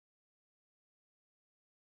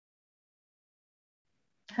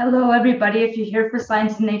Hello, everybody. If you're here for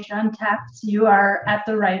Science and Nature Untapped, you are at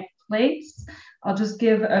the right place. I'll just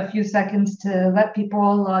give a few seconds to let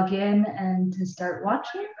people log in and to start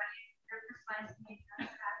watching.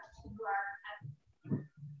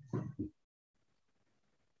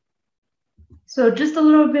 So just a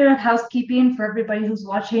little bit of housekeeping for everybody who's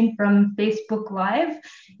watching from Facebook Live.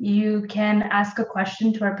 You can ask a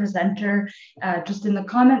question to our presenter just in the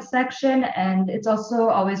comment section. And it's also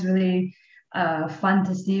always really fun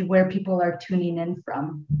to see where people are tuning in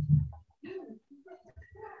from.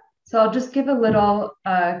 So I'll just give a little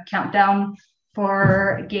countdown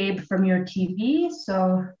for Gabe from your TV.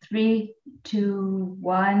 So 3, 2,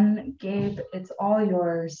 1, Gabe, it's all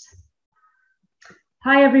yours.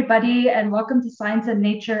 Hi, everybody, and welcome to Science and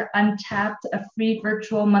Nature Untapped, a free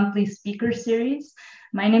virtual monthly speaker series.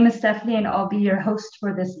 My name is Stephanie, and I'll be your host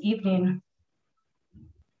for this evening.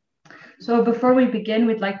 So before we begin,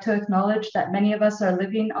 we'd like to acknowledge that many of us are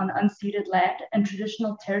living on unceded land and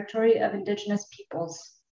traditional territory of Indigenous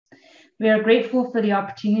peoples. We are grateful for the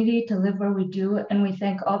opportunity to live where we do, and we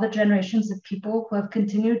thank all the generations of people who have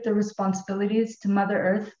continued their responsibilities to Mother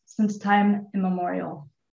Earth since time immemorial.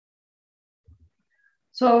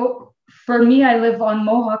 So for me, I live on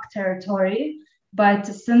Mohawk territory, but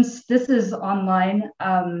since this is online,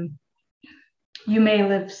 you may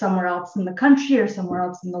live somewhere else in the country or somewhere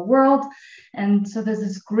else in the world. And so there's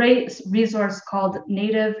this great resource called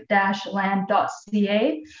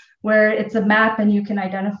native-land.ca, where it's a map and you can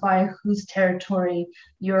identify whose territory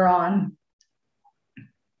you're on.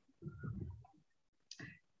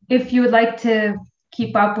 If you would like to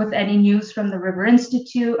keep up with any news from the River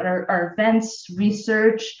Institute, our events,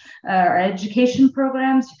 research, our education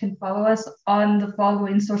programs, you can follow us on the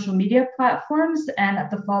following social media platforms and at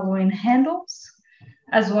the following handles,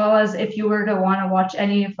 as well as if you were to want to watch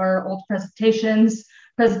any of our old presentations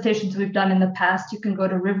we've done in the past, you can go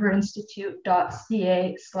to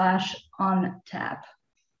riverinstitute.ca/on-tap.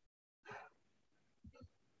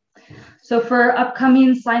 So for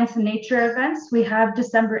upcoming Science and Nature events, we have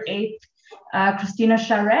December 8th, Christina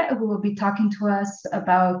Charette, who will be talking to us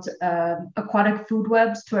about aquatic food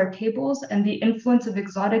webs to our tables and the influence of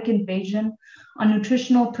exotic invasion on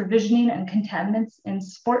nutritional provisioning and contaminants in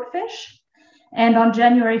sport fish. And on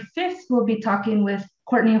January 5th, we'll be talking with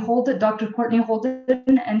Dr. Courtney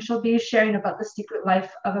Holden, and she'll be sharing about the secret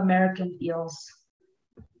life of American eels.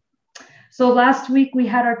 So last week we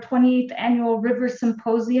had our 28th annual River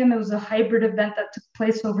Symposium. It was a hybrid event that took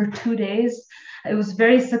place over 2 days. It was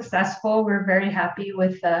very successful. We're very happy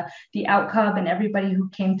with the outcome and everybody who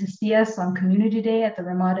came to see us on Community Day at the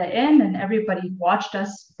Ramada Inn, and everybody watched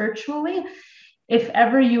us virtually. If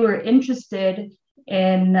ever you are interested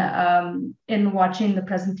in watching the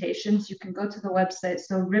presentations, you can go to the website.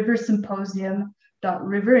 So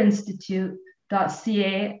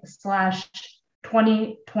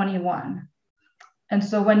riversimposium.riverinstitute.ca/2021. And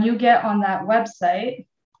so when you get on that website,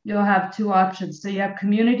 you'll have two options. So you have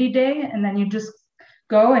Community Day, and then you just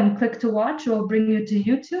go and click to watch. It will bring you to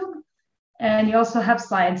YouTube. And you also have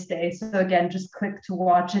Science Day. So again, just click to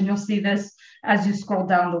watch, and you'll see this as you scroll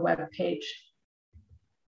down the web page.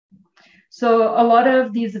 So a lot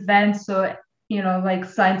of these events, like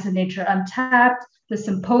Science and Nature Untapped, the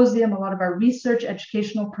symposium, a lot of our research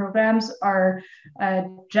educational programs are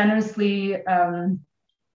generously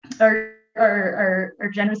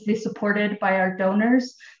generously supported by our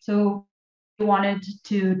donors. So if you wanted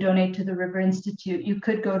to donate to the River Institute, you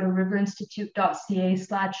could go to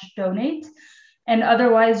riverinstitute.ca/donate. And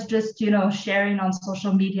otherwise, just sharing on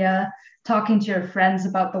social media, talking to your friends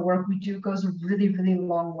about the work we do goes a really, really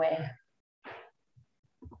long way.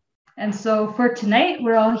 And so for tonight,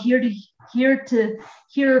 we're all here to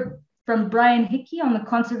hear from Brian Hickey on the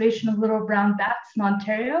conservation of little brown bats in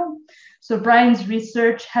Ontario. So Brian's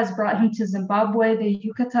research has brought him to Zimbabwe, the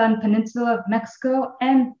Yucatan Peninsula of Mexico,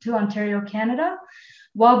 and to Ontario, Canada.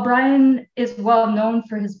 While Brian is well known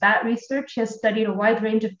for his bat research, he has studied a wide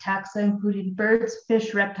range of taxa, including birds,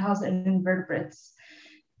 fish, reptiles, and invertebrates.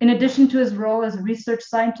 In addition to his role as a research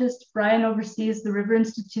scientist, Brian oversees the River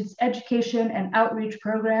Institute's education and outreach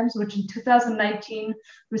programs, which in 2019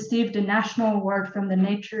 received a national award from the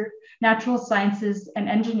Natural Sciences and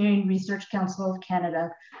Engineering Research Council of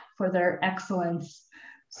Canada for their excellence.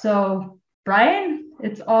 So Brian,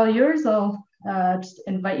 it's all yours. I'll just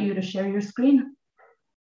invite you to share your screen.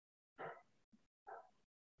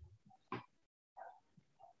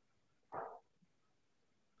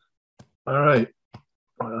 All right.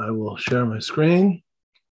 I will share my screen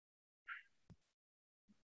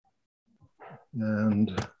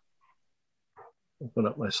and open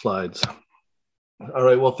up my slides. All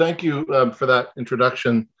right, well, thank you for that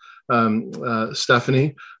introduction.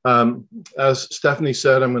 Stephanie. As Stephanie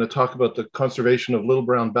said, I'm going to talk about the conservation of little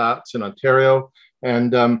brown bats in Ontario.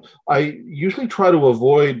 And I usually try to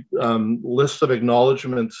avoid lists of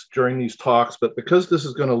acknowledgements during these talks, but because this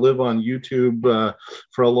is going to live on YouTube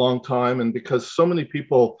for a long time, and because so many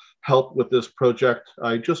people helped with this project,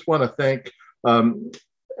 I just want to thank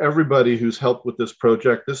everybody who's helped with this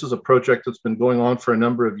project. This is a project that's been going on for a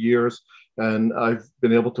number of years, and I've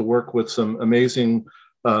been able to work with some amazing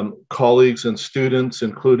colleagues and students,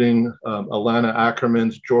 including Alana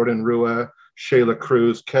Ackermans, Jordan Rua, Shayla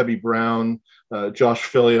Cruz, Kebby Brown, Josh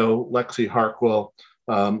Filio, Lexi Harkwell,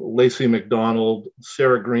 Lacey McDonald,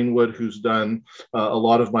 Sarah Greenwood, who's done a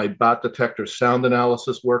lot of my bat detector sound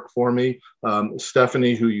analysis work for me,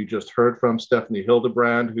 Stephanie, who you just heard from, Stephanie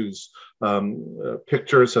Hildebrand, whose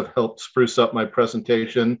pictures have helped spruce up my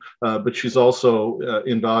presentation, but she's also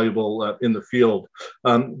invaluable in the field.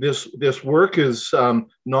 This work is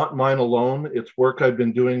not mine alone. It's work I've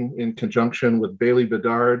been doing in conjunction with Bailey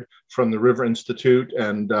Bedard from the River Institute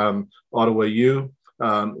and Ottawa U,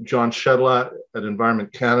 John Shedlat at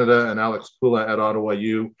Environment Canada, and Alex Pula at Ottawa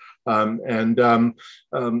U, and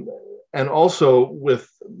also with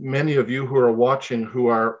many of you who are watching who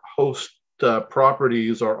are host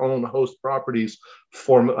properties or own host properties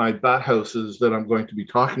for my bat houses that I'm going to be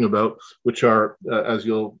talking about, which are, as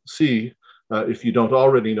you'll see, if you don't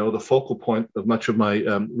already know, the focal point of much of my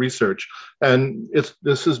research. And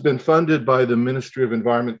this has been funded by the Ministry of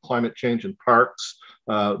Environment, Climate Change and Parks,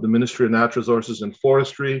 the Ministry of Natural Resources and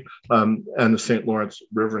Forestry, and the St. Lawrence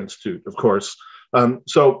River Institute, of course.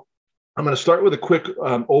 So I'm going to start with a quick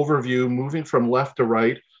overview, moving from left to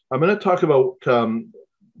right. I'm going to talk about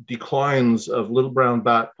declines of little brown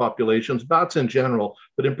bat populations, bats in general,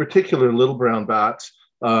 but in particular little brown bats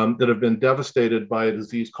that have been devastated by a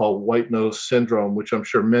disease called white nose syndrome, which I'm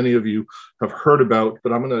sure many of you have heard about,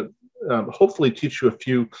 but I'm going to hopefully teach you a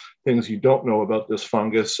few things you don't know about this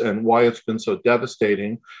fungus and why it's been so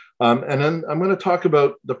devastating. And then I'm going to talk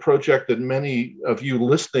about the project that many of you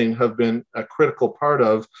listening have been a critical part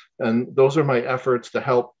of, and those are my efforts to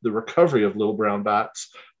help the recovery of little brown bats.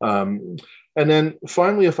 And then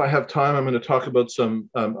finally, if I have time, I'm going to talk about some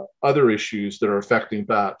other issues that are affecting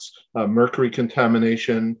bats, mercury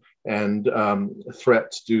contamination and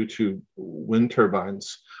threats due to wind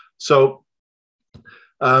turbines. So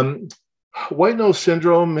white nose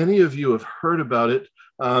syndrome, many of you have heard about it.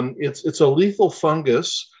 It's a lethal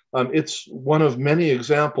fungus. It's one of many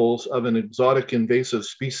examples of an exotic invasive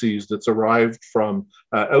species that's arrived from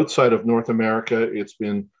outside of North America. It's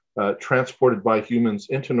been transported by humans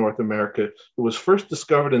into North America. It was first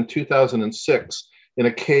discovered in 2006 in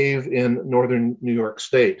a cave in northern New York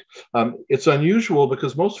State. It's unusual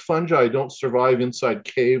because most fungi don't survive inside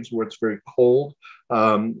caves where it's very cold,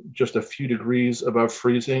 just a few degrees above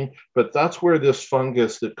freezing, but that's where this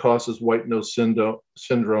fungus that causes white nose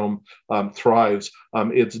syndrome thrives.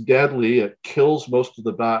 It's deadly, it kills most of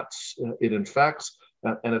the bats it infects,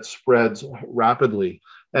 and it spreads rapidly.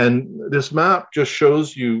 And this map just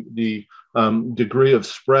shows you the degree of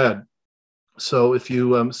spread. So if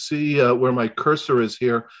you see where my cursor is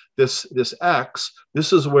here, this X,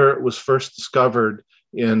 this is where it was first discovered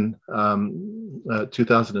in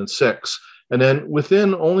 2006. And then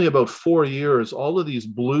within only about 4 years, all of these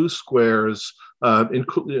blue squares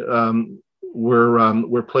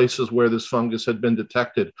were places where this fungus had been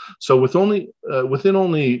detected. So within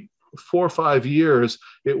only 4 or 5 years,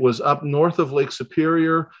 it was up north of Lake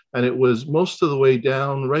Superior, and it was most of the way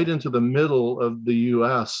down right into the middle of the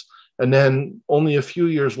US. And then only a few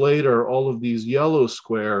years later, all of these yellow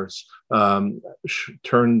squares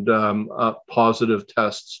turned up positive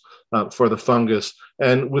tests for the fungus.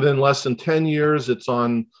 And within less than 10 years, it's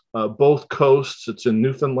on both coasts. It's in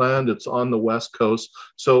Newfoundland, it's on the West Coast.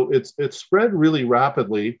 So it's spread really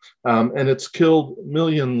rapidly, and it's killed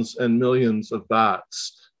millions and millions of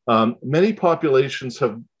bats. Many populations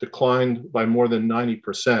have declined by more than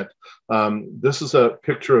 90%. This is a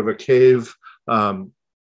picture of a cave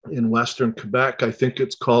in Western Quebec. I think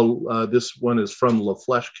it's called, this one is from La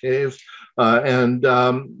Flèche Cave. And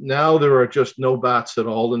now there are just no bats at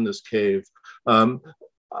all in this cave.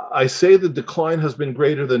 I say the decline has been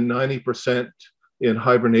greater than 90% in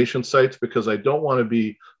hibernation sites because I don't want to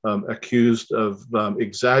be accused of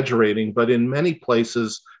exaggerating, but in many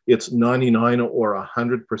places it's 99 or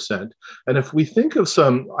 100%. And if we think of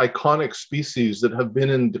some iconic species that have been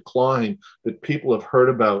in decline that people have heard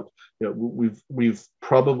about, you know, we've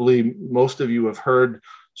probably, most of you have heard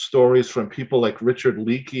stories from people like Richard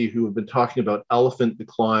Leakey who have been talking about elephant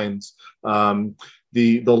declines.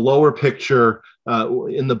 The lower picture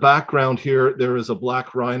in the background here, there is a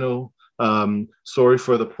black rhino Sorry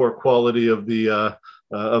for the poor quality of the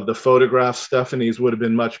photograph. Stephanie's would have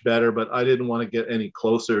been much better, but I didn't want to get any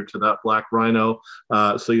closer to that black rhino.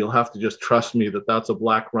 So you'll have to just trust me that that's a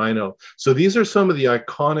black rhino. So these are some of the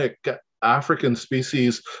iconic African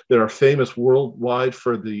species that are famous worldwide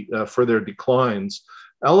for their declines.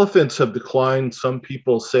 Elephants have declined, some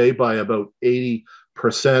people say, by about 80%,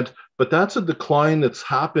 but that's a decline that's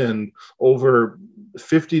happened over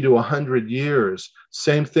 50 to 100 years.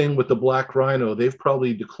 Same thing with the black rhino. They've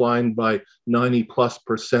probably declined by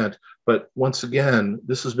 90+%. But once again,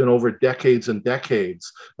 this has been over decades and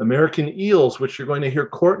decades. American eels, which you're going to hear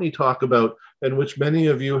Courtney talk about, and which many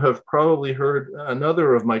of you have probably heard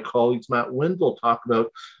another of my colleagues, Matt Windle, talk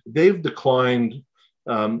about, they've declined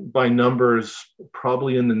by numbers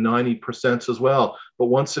probably in the 90% as well. But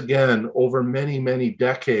once again, over many, many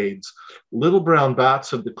decades, little brown bats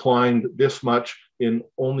have declined this much in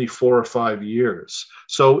only 4 or 5 years.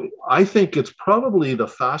 So I think it's probably the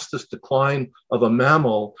fastest decline of a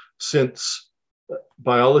mammal since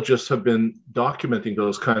biologists have been documenting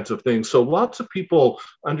those kinds of things. So lots of people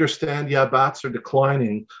understand, yeah, bats are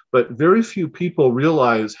declining, but very few people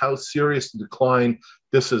realize how serious the decline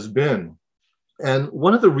this has been. And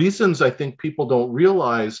one of the reasons I think people don't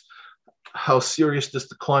realize how serious this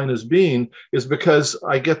decline has been is because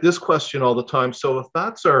I get this question all the time. So if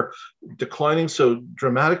bats are declining so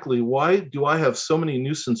dramatically, why do I have so many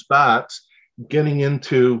nuisance bats getting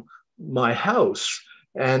into my house?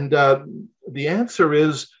 And the answer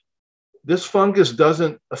is this fungus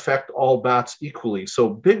doesn't affect all bats equally. So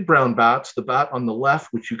big brown bats, the bat on the left,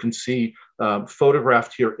 which you can see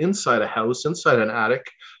photographed here inside a house, inside an attic,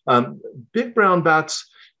 big brown bats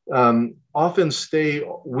often stay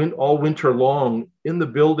all winter long in the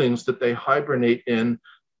buildings that they hibernate in,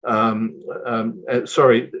 that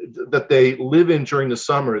they live in during the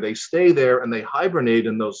summer. They stay there and they hibernate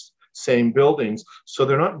in those same buildings. So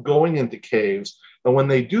they're not going into caves. And when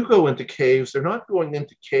they do go into caves, they're not going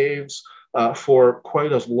into caves for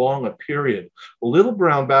quite as long a period. Little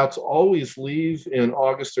brown bats always leave in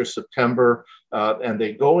August or September, and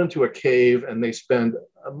they go into a cave and they spend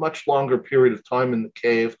a much longer period of time in the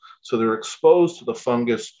cave. So they're exposed to the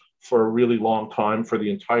fungus for a really long time, for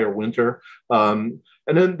the entire winter. And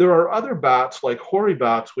then there are other bats like hoary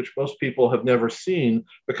bats, which most people have never seen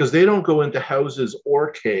because they don't go into houses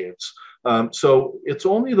or caves. So it's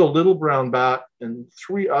only the little brown bat and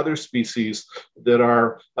 3 other species that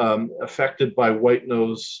are affected by white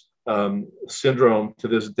nose syndrome to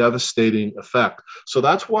this devastating effect. So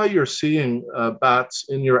that's why you're seeing bats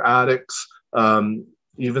in your attics,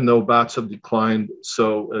 even though bats have declined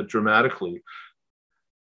so dramatically.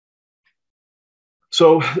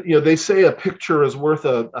 So, you know, they say a picture is worth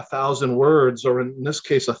a 1,000 words, or in this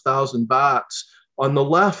case, 1,000 bats. On the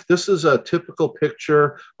left, this is a typical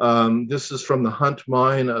picture. This is from the Hunt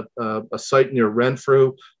Mine, a site near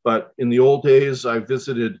Renfrew. But in the old days, I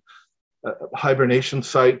visited hibernation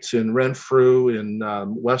sites in Renfrew, in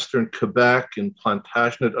Western Quebec, in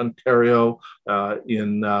Plantagenet, Ontario,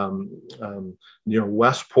 near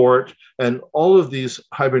Westport. And all of these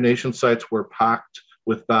hibernation sites were packed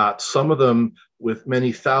with bats, some of them with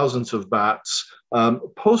many thousands of bats.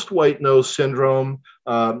 Post-white nose syndrome,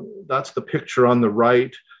 that's the picture on the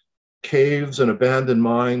right. Caves and abandoned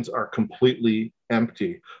mines are completely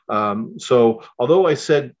empty. So although I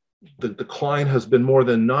said the decline has been more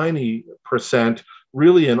than 90%,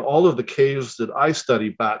 really in all of the caves that I study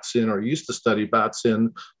bats in, or used to study bats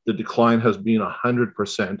in, the decline has been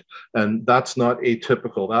 100%. And that's not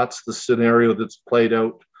atypical. That's the scenario that's played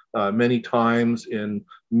out many times in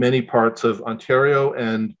many parts of Ontario,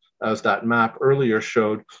 and as that map earlier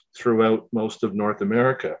showed, throughout most of North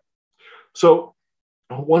America. So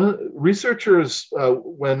researchers,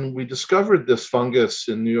 when we discovered this fungus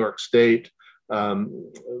in New York State,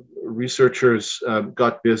 researchers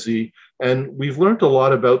got busy, and we've learned a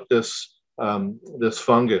lot about this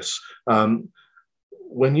fungus.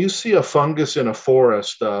 When you see a fungus in a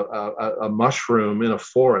forest, a mushroom in a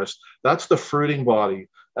forest, that's the fruiting body.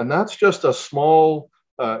 And that's just a small,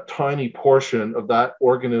 tiny portion of that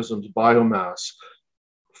organism's biomass.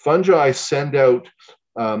 Fungi send out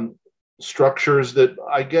structures that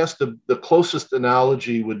I guess the closest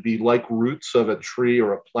analogy would be like roots of a tree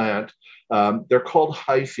or a plant. They're called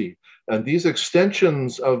hyphae. And these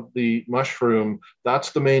extensions of the mushroom,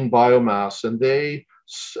 that's the main biomass, and they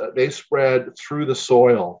spread through the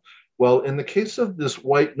soil. Well, in the case of this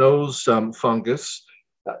white nose fungus,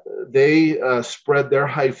 they spread their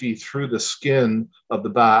hyphae through the skin of the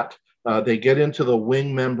bat. They get into the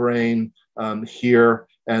wing membrane here,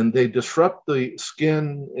 and they disrupt the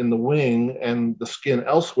skin in the wing and the skin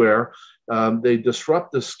elsewhere. they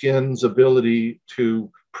disrupt the skin's ability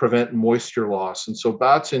to prevent moisture loss. And so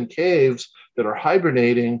bats in caves that are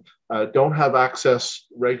hibernating don't have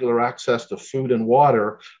regular access to food and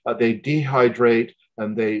water. They dehydrate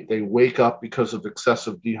and they wake up because of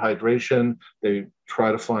excessive dehydration. They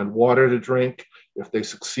try to find water to drink. If they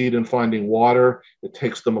succeed in finding water, it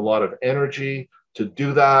takes them a lot of energy to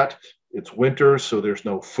do that. It's winter, so there's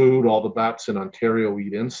no food. All the bats in Ontario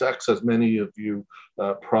eat insects, as many of you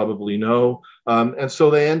probably know. And so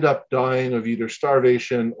they end up dying of either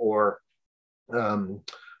starvation or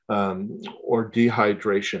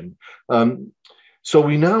dehydration. So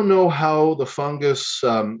we now know how the fungus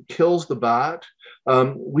kills the bat.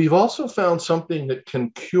 We've also found something that can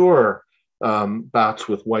cure bats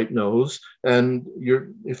with white nose. And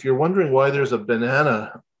if you're wondering why there's a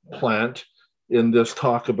banana plant in this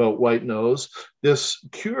talk about white nose, this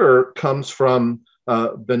cure comes from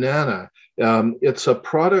banana. It's a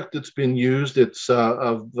product that's been used. It's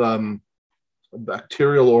of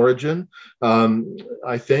bacterial origin,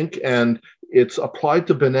 I think, and it's applied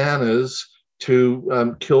to bananas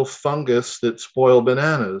to kill fungus that spoil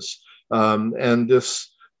bananas. And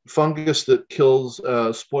this fungus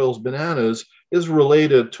that spoils bananas is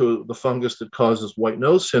related to the fungus that causes white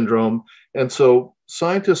nose syndrome. And so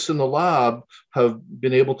scientists in the lab have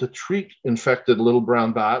been able to treat infected little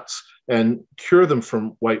brown bats and cure them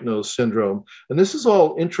from white nose syndrome. And this is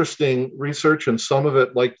all interesting research, and some of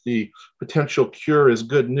it, like the potential cure, is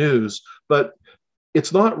good news, but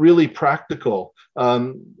it's not really practical.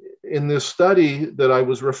 In this study that I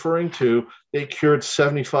was referring to, they cured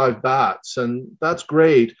 75 bats, and that's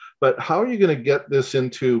great, but how are you going to get this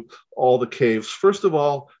into all the caves? First of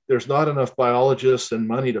all, there's not enough biologists and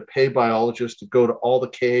money to pay biologists to go to all the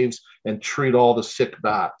caves and treat all the sick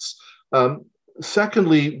bats.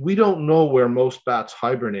 Secondly, we don't know where most bats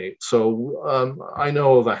hibernate. So I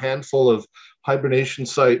know of a handful of hibernation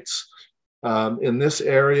sites in this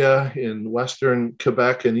area in Western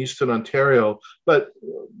Quebec and Eastern Ontario, but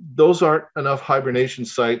those aren't enough hibernation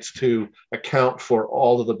sites to account for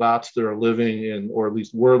all of the bats that are living in, or at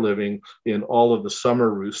least were living in, all of the summer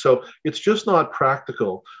roosts. So it's just not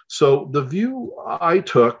practical. So the view I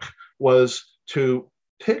took was to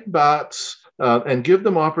take bats and give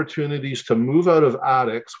them opportunities to move out of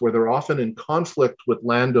attics where they're often in conflict with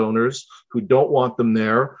landowners who don't want them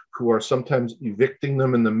there, who are sometimes evicting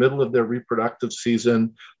them in the middle of their reproductive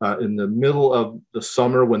season, in the middle of the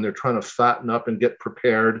summer when they're trying to fatten up and get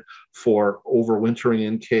prepared for overwintering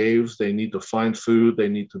in caves. They need to find food. They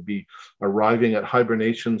need to be arriving at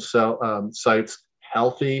hibernation sites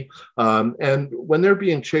healthy. And when they're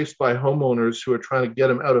being chased by homeowners who are trying to get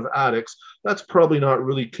them out of attics, that's probably not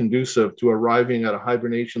really conducive to arriving at a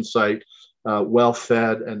hibernation site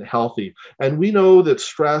well-fed and healthy. And we know that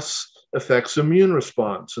stress affects immune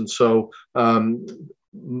response. And so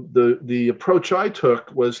the approach I took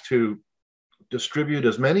was to distribute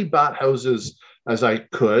as many bat houses as I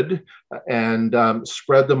could and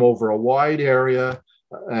spread them over a wide area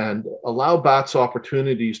and allow bats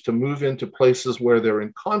opportunities to move into places where they're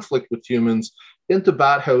in conflict with humans, into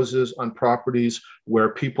bat houses on properties where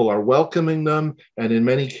people are welcoming them, and in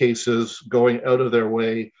many cases going out of their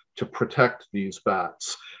way to protect these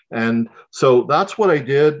bats. And so that's what I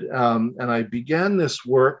did. And I began this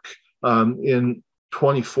work in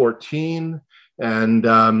 2014. And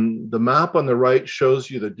the map on the right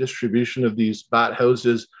shows you the distribution of these bat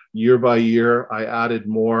houses year by year. I added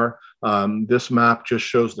more. This map just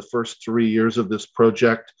shows the first 3 years of this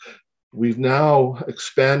project. We've now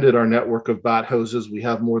expanded our network of bat houses. We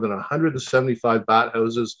have more than 175 bat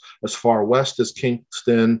houses as far west as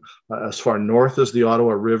Kingston, as far north as the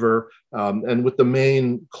Ottawa River, and with the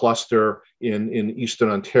main cluster in Eastern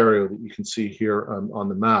Ontario that you can see here on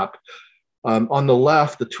the map. On the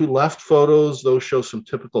left, the two left photos, those show some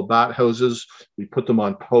typical bat houses. We put them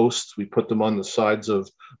on posts. We put them on the sides of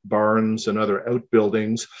barns and other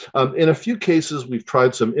outbuildings. In a few cases, we've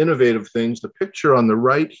tried some innovative things. The picture on the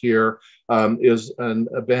right here is an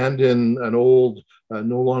old,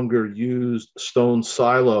 no longer used stone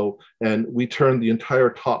silo. And we turned the entire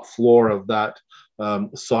top floor of that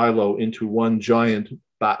silo into one giant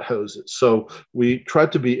bat houses. So we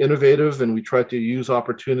tried to be innovative, and we tried to use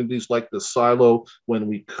opportunities like the silo when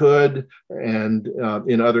we could. And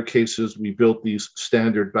in other cases, we built these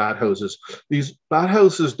standard bat houses. These bat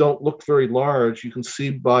houses don't look very large. You can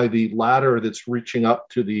see by the ladder that's reaching up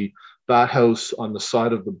to the bat house on the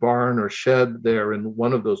side of the barn or shed there in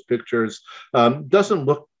one of those pictures. Doesn't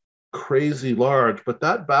look crazy large, but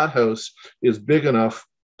that bat house is big enough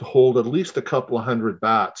to hold at least a couple of hundred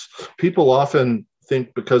bats. People often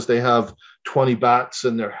think because they have 20 bats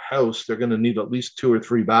in their house, they're going to need at least 2 or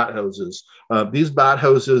 3 bat houses. These bat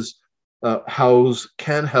houses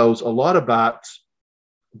can house a lot of bats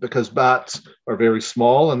because bats are very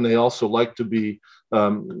small and they also like to be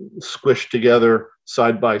squished together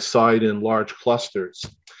side by side in large clusters.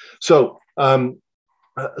 So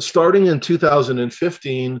starting in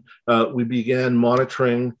 2015, we began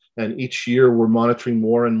monitoring, and each year we're monitoring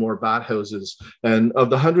more and more bat houses. And of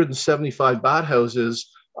the 175 bat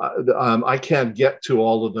houses, I can't get to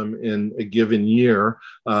all of them in a given year.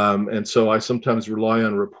 And so I sometimes rely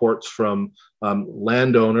on reports from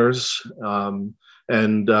landowners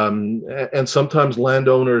and sometimes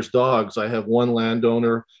landowners' dogs. I have one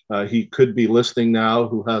landowner, he could be listening now,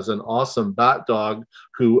 who has an awesome bat dog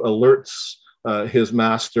who alerts his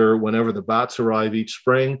master whenever the bats arrive each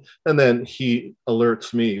spring, and then he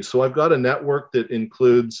alerts me. So I've got a network that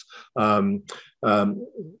includes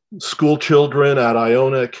school children at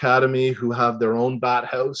Iona Academy who have their own bat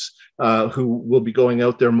house, who will be going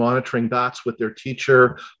out there monitoring bats with their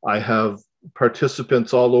teacher. I have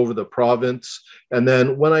participants all over the province. And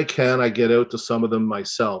then when I can, I get out to some of them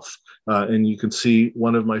myself. And you can see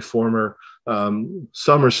one of my former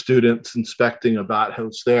summer students inspecting a bat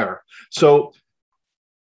house there. So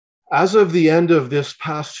as of the end of this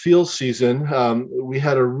past field season, we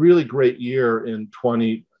had a really great year in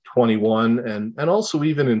 2021 and also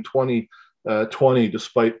even in 2020,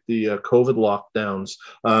 despite the COVID lockdowns.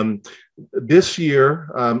 This year,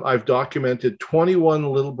 I've documented 21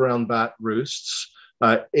 little brown bat roosts.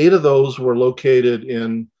 8 of those were located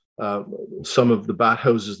in some of the bat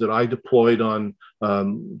houses that I deployed on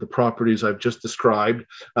the properties I've just described.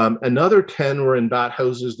 Another 10 were in bat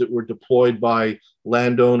houses that were deployed by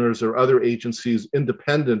landowners or other agencies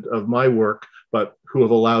independent of my work, but who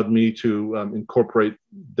have allowed me to incorporate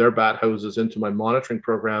their bat houses into my monitoring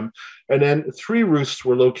program. And then 3 roosts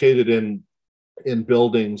were located in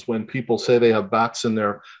buildings. When people say they have bats in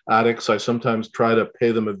their attics, I sometimes try to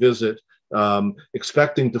pay them a visit,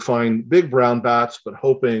 expecting to find big brown bats, but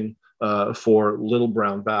hoping for little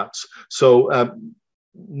brown bats. So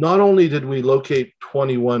not only did we locate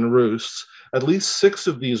 21 roosts, at least 6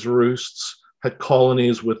 of these roosts had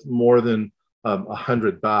colonies with more than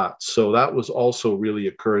 100 bats. So that was also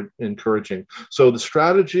really encouraging. So the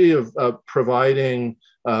strategy of providing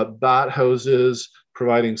bat houses,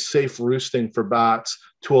 providing safe roosting for bats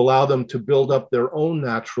to allow them to build up their own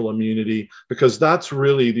natural immunity, because that's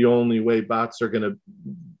really the only way bats are going to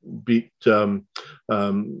beat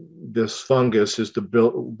this fungus, is to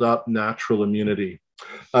build up natural immunity.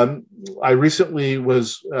 I recently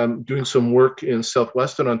was doing some work in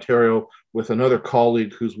southwestern Ontario with another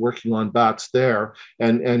colleague who's working on bats there,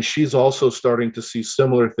 and she's also starting to see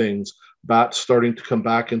similar things, bats starting to come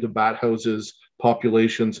back into bat houses,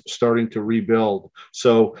 populations starting to rebuild.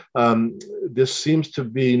 So this seems to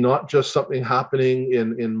be not just something happening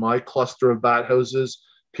in my cluster of bat houses.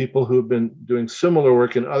 People who have been doing similar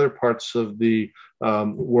work in other parts of the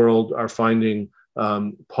world are finding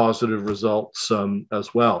positive results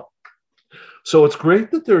as well. So it's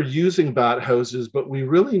great that they're using bat houses, but we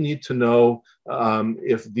really need to know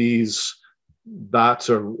if these bat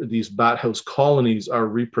house colonies are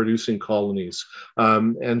reproducing colonies.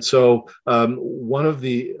 And so one of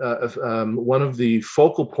the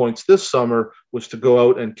focal points this summer was to go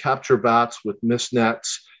out and capture bats with mist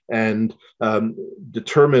nets and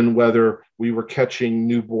determine whether we were catching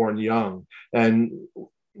newborn young. And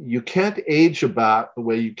you can't age a bat the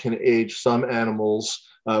way you can age some animals,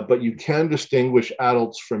 but you can distinguish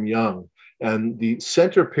adults from young. And the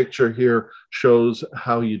center picture here shows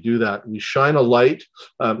how you do that. We shine a light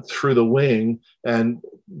through the wing, and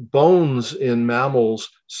bones in mammals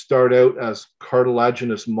start out as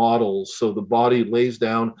cartilaginous models. So the body lays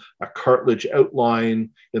down a cartilage outline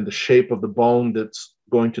in the shape of the bone that's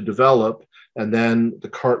going to develop, and then the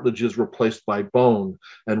cartilage is replaced by bone.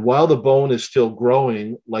 And while the bone is still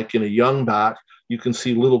growing, like in a young bat, you can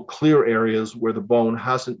see little clear areas where the bone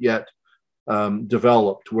hasn't yet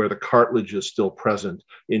developed, where the cartilage is still present.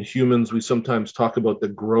 In humans, we sometimes talk about the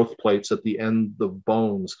growth plates at the end of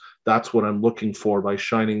bones. That's what I'm looking for by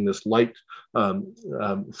shining this light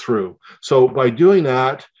through. So by doing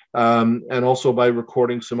that, and also by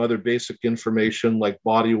recording some other basic information like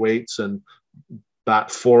body weights and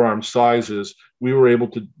bat forearm sizes, we were able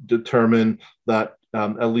to determine that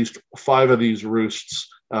at least 5 of these roosts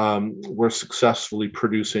were successfully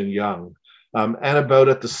producing young, and about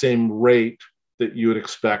at the same rate that you would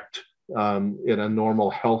expect in a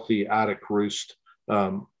normal healthy attic roost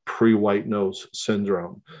pre-white nose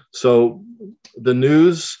syndrome. So the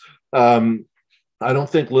news I don't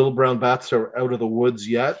think little brown bats are out of the woods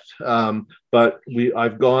yet, but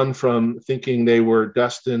I've gone from thinking they were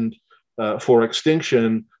destined for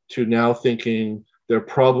extinction to now thinking they're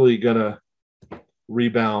probably going to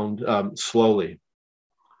rebound slowly.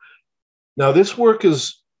 Now, this work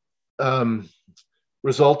has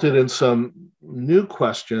resulted in some new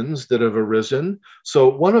questions that have arisen. So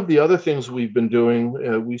one of the other things we've been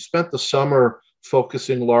doing, we spent the summer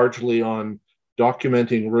focusing largely on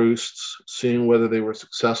documenting roosts, seeing whether they were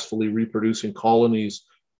successfully reproducing colonies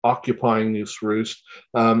occupying these roosts.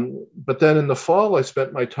 But then in the fall, I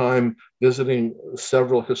spent my time visiting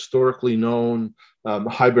several historically known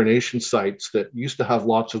hibernation sites that used to have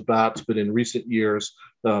lots of bats, but in recent years,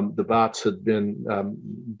 the bats had been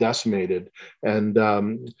decimated. And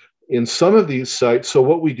in some of these sites, so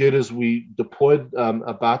what we did is we deployed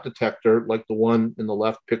a bat detector, like the one in the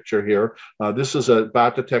left picture here. This is a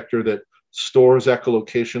bat detector that stores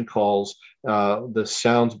echolocation calls, the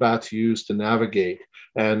sounds bats use to navigate.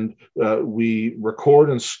 And we record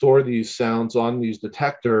and store these sounds on these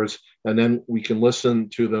detectors, and then we can listen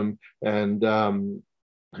to them and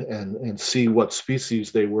see what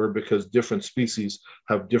species they were, because different species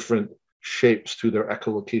have different shapes to their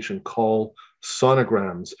echolocation call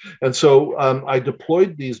sonograms. And so I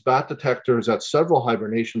deployed these bat detectors at several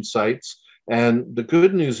hibernation sites. And the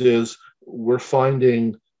good news is we're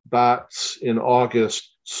finding bats in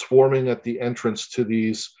August swarming at the entrance to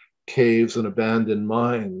these caves and abandoned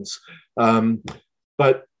mines.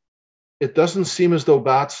 But it doesn't seem as though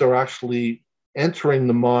bats are actually entering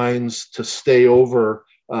the mines to stay over.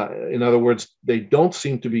 In other words, they don't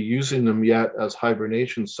seem to be using them yet as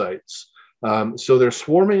hibernation sites. So they're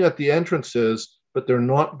swarming at the entrances, but they're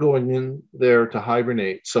not going in there to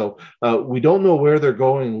hibernate. So we don't know where they're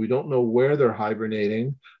going. We don't know where they're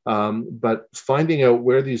hibernating, but finding out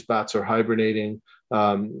where these bats are hibernating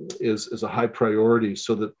is a high priority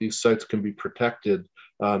so that these sites can be protected.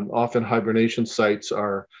 Often hibernation sites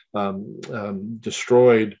are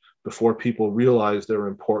destroyed before people realize they're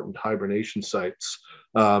important hibernation sites.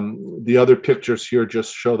 The other pictures here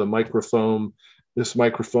just show the microphone. This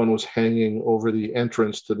microphone was hanging over the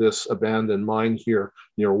entrance to this abandoned mine here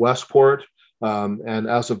near Westport. And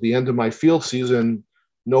as of the end of my field season,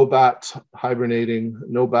 no bats hibernating,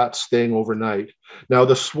 no bats staying overnight. Now,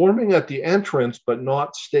 the swarming at the entrance, but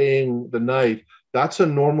not staying the night, that's a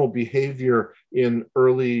normal behavior in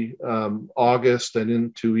early August and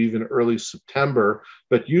into even early September.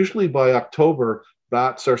 But usually by October,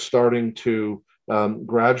 bats are starting to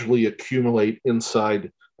gradually accumulate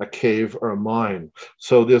inside a cave or a mine.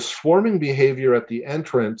 So this swarming behavior at the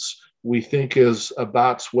entrance, we think, is a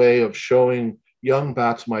bat's way of showing young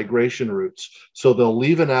bats migration routes. So they'll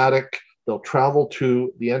leave an attic, they'll travel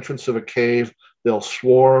to the entrance of a cave, they'll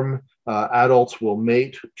swarm, adults will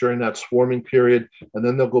mate during that swarming period, and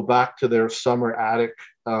then they'll go back to their summer attic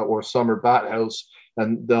or summer bat house,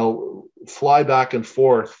 and they'll fly back and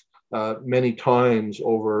forth many times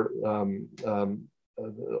over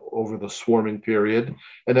the swarming period.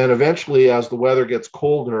 And then eventually, as the weather gets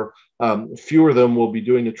colder, fewer of them will be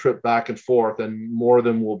doing a trip back and forth, and more of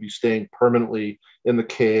them will be staying permanently in the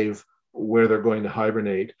cave where they're going to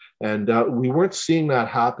hibernate. And we weren't seeing that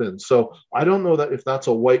happen. So I don't know that if that's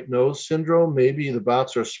a white nose syndrome. Maybe the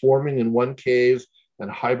bats are swarming in one cave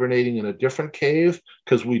and hibernating in a different cave,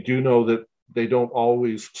 because we do know that they don't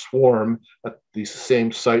always swarm at the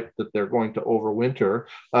same site that they're going to overwinter.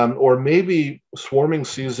 Or maybe swarming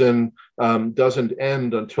season doesn't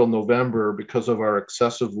end until November because of our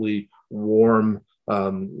excessively warm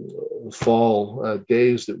fall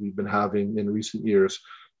days that we've been having in recent years.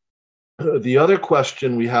 The other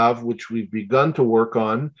question we have, which we've begun to work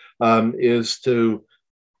on, is to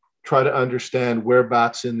try to understand where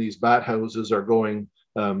bats in these bat houses are going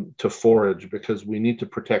to forage, because we need to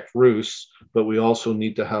protect roosts, but we also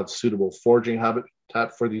need to have suitable foraging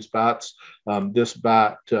habitat for these bats. This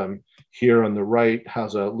bat here on the right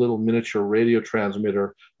has a little miniature radio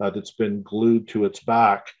transmitter that's been glued to its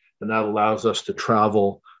back, and that allows us to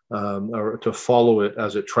travel or to follow it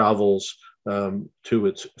as it travels to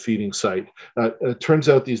its feeding site. It turns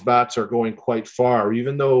out these bats are going quite far,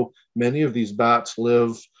 even though many of these bats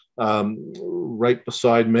live right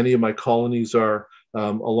beside many of my colonies are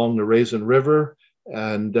along the Raisin River,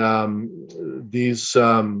 and these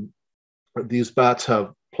bats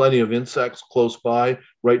have plenty of insects close by,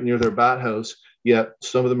 right near their bat house, yet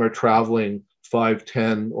some of them are traveling 5,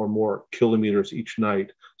 10 or more kilometers each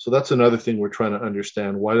night. So that's another thing we're trying to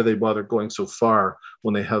understand. Why do they bother going so far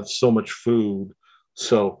when they have so much food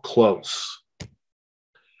so close?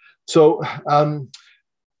 So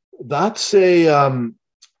that's a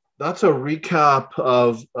recap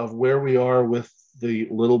of where we are with the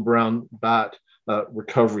little brown bat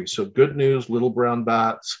recovery. So good news, little brown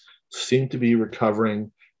bats seem to be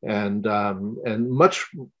recovering, and much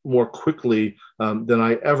more quickly than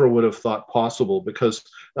I ever would have thought possible, because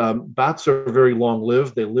bats are very long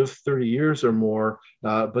lived. They live 30 years or more,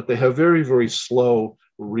 but they have very, very slow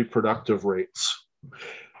reproductive rates.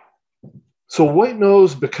 So white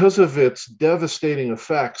nose, because of its devastating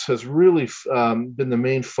effects, has really been the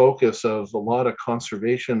main focus of a lot of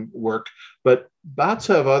conservation work. But bats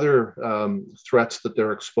have other threats that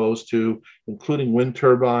they're exposed to, including wind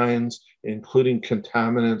turbines, including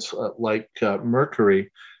contaminants like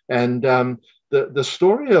mercury. And the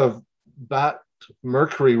story of bat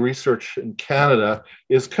mercury research in Canada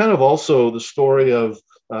is kind of also the story of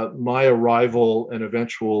my arrival and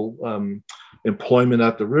eventual employment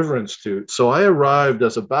at the River Institute. So I arrived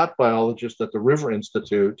as a bat biologist at the River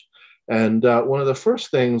Institute, and one of the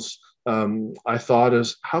first things I thought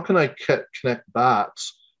is, how can I connect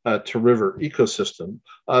bats to river ecosystem?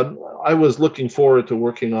 I was looking forward to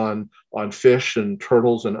working on fish and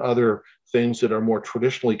turtles and other things that are more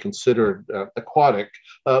traditionally considered aquatic,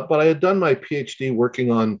 but I had done my PhD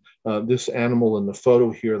working on this animal in the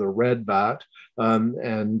photo here, the red bat,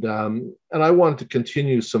 and I wanted to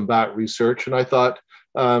continue some bat research. And I thought,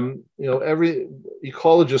 every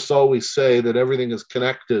ecologists always say that everything is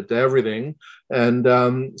connected to everything,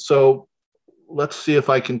 and so let's see if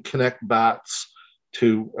I can connect bats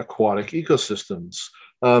to aquatic ecosystems.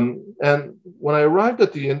 And when I arrived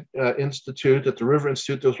at the institute, at the River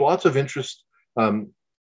Institute, there was lots of interest in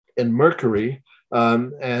mercury.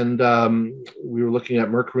 And we were looking at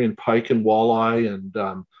mercury in pike and walleye,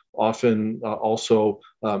 and often also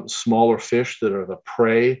smaller fish that are the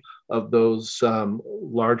prey of those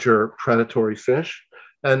larger predatory fish.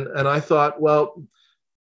 And I thought, well,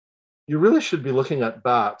 you really should be looking at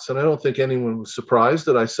bats. And I don't think anyone was surprised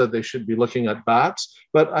that I said they should be looking at bats,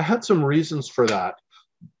 but I had some reasons for that.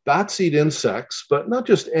 Bats eat insects, but not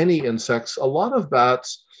just any insects. A lot of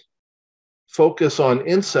bats focus on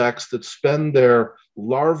insects that spend their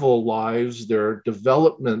larval lives, their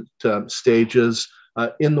development stages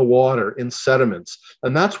in the water, in sediments.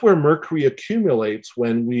 And that's where mercury accumulates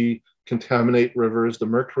when we contaminate rivers. The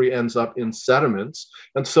mercury ends up in sediments.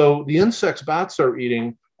 And so the insects bats are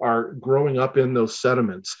eating are growing up in those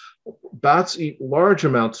sediments. Bats eat large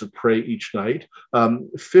amounts of prey each night.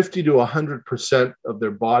 50 to 100% of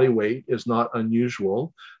their body weight is not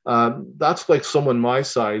unusual. That's like someone my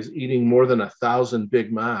size eating more than 1,000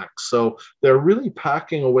 Big Macs. So they're really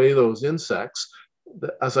packing away those insects.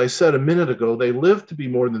 As I said a minute ago, they live to be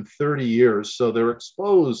more than 30 years. So they're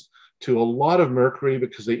exposed to a lot of mercury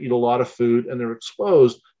because they eat a lot of food, and they're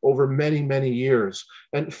exposed over many, many years.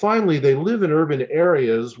 And finally, they live in urban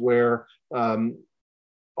areas where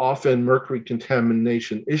often mercury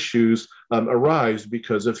contamination issues arise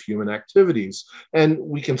because of human activities. And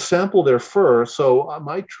we can sample their fur. So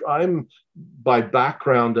I'm by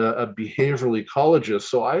background a behavioral ecologist.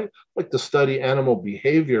 So I like to study animal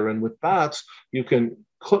behavior. And with bats, you can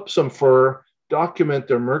clip some fur, document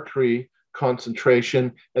their mercury concentration,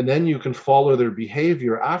 and then you can follow their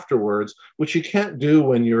behavior afterwards, which you can't do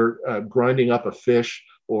when you're grinding up a fish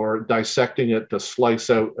or dissecting it to slice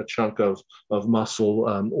out a chunk of muscle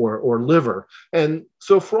or liver. And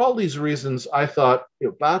so for all these reasons, I thought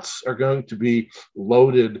bats are going to be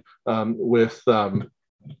loaded with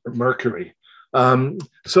mercury.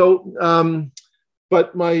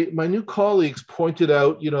 But my new colleagues pointed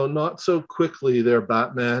out, not so quickly there,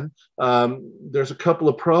 Batman. There's a couple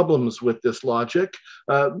of problems with this logic.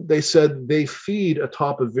 They said they feed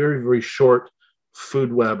atop a very, very short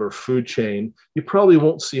food web or food chain. You probably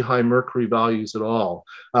won't see high mercury values at all.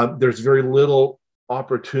 There's very little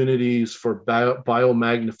opportunities for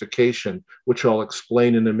biomagnification, which I'll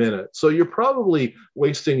explain in a minute. So you're probably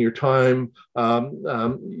wasting your time.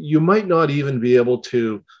 You might not even be able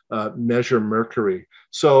to measure mercury.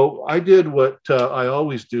 So I did what I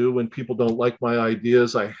always do when people don't like my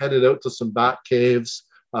ideas. I headed out to some bat caves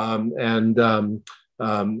and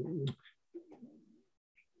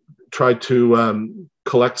tried to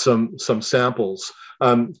collect some samples.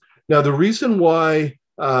 Now, the reason why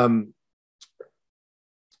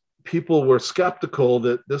people were skeptical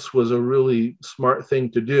that this was a really smart thing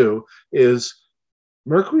to do is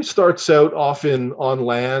mercury starts out often on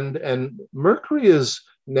land, and mercury is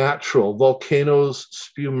natural. Volcanoes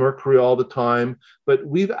spew mercury all the time, but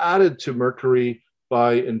we've added to mercury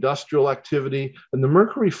by industrial activity, and the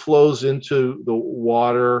mercury flows into the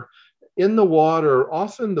water. In the water,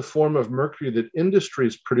 often the form of mercury that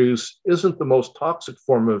industries produce isn't the most toxic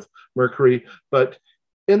form of mercury, but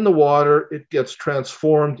In the water, it gets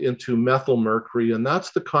transformed into methyl mercury, and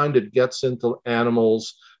that's the kind that gets into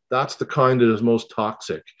animals. That's the kind that is most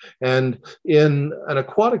toxic. And in an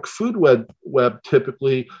aquatic food web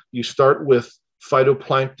typically, you start with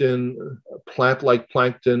phytoplankton, plant-like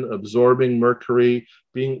plankton absorbing mercury,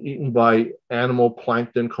 being eaten by animal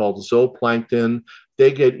plankton called zooplankton.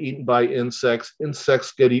 They get eaten by insects.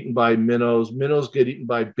 Insects get eaten by minnows. Minnows get eaten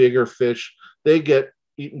by bigger fish. They get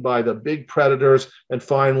eaten by the big predators. And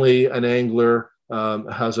finally, an angler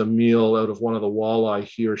has a meal out of one of the walleye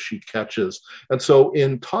he or she catches. And so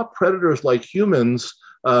in top predators like humans,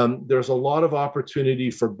 there's a lot of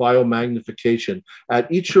opportunity for biomagnification.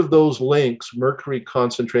 At each of those links, mercury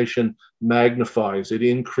concentration magnifies, it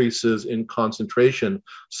increases in concentration.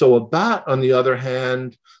 So a bat, on the other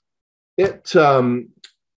hand, it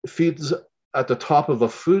feeds at the top of a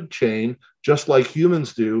food chain, just like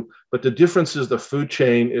humans do, but the difference is the food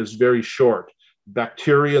chain is very short.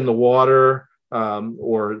 Bacteria in the water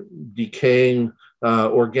or decaying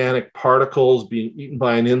organic particles being eaten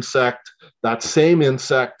by an insect. That same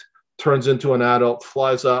insect turns into an adult,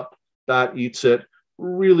 flies up, bat eats it.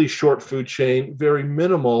 Really short food chain, very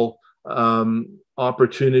minimal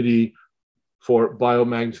opportunity for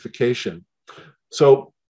biomagnification.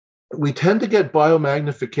 So we tend to get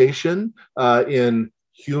biomagnification in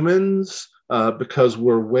humans because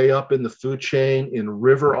we're way up in the food chain, in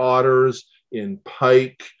river otters, in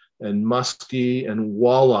pike, and muskie and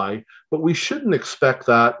walleye, but we shouldn't expect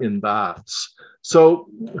that in bats. So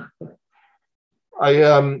I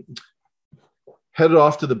headed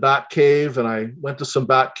off to the bat cave, and I went to some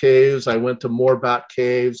bat caves. I went to more bat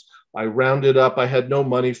caves. I rounded up. I had no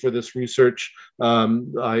money for this research,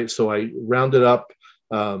 so I rounded up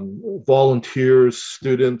volunteers,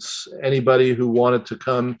 students, anybody who wanted to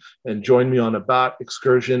come and join me on a bat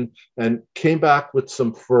excursion, and came back with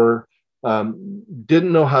some fur.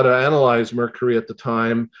 Didn't know how to analyze mercury at the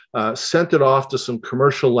time, sent it off to some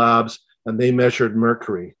commercial labs, and they measured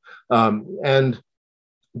mercury. And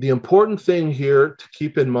the important thing here to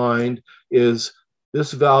keep in mind is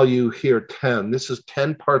this value here, 10. This is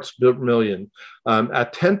 10 parts per million.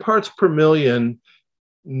 At 10 parts per million,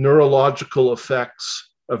 neurological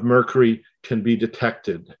effects of mercury can be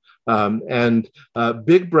detected.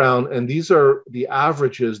 Big brown, and these are the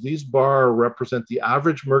averages, these bars represent the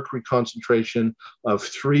average mercury concentration of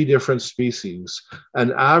 3 different species.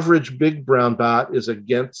 An average big brown bat is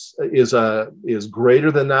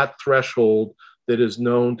greater than that threshold that is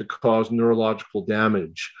known to cause neurological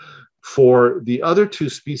damage. For the other 2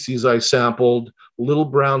 species I sampled, little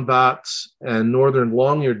brown bats and northern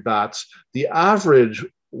long-eared bats, the average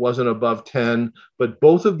wasn't above 10, but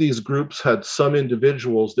both of these groups had some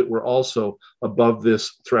individuals that were also above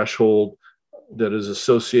this threshold that is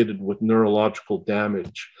associated with neurological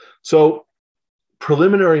damage. So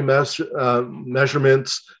preliminary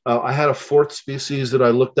measurements, I had a 4th species that I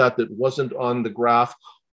looked at that wasn't on the graph.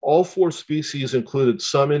 All 4 species included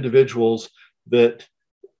some individuals that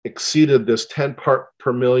exceeded this 10 part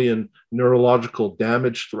per million neurological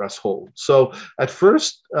damage threshold. So at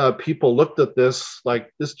first, people looked at this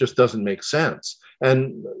like, this just doesn't make sense.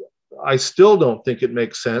 And I still don't think it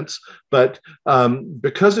makes sense, but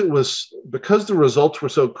because the results were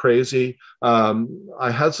so crazy, I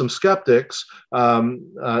had some skeptics, and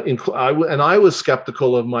I was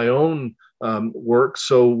skeptical of my own work.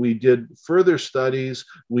 So we did further studies.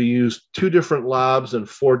 We used 2 different labs and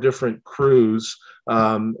 4 different crews,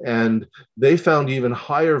 and they found even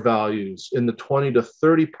higher values in the 20 to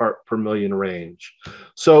 30 part per million range.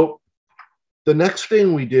 So the next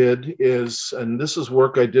thing we did is, and this is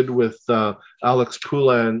work I did with Alex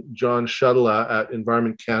Pula and John Shuttla at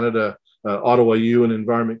Environment Canada, Ottawa U and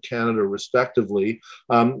Environment Canada, respectively,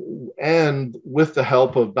 and with the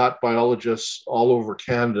help of bat biologists all over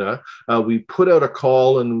Canada, we put out a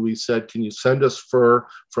call and we said, can you send us fur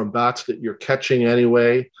from bats that you're catching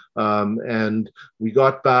anyway? And we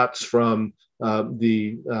got bats from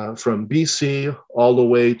BC all the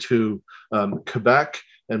way to Quebec,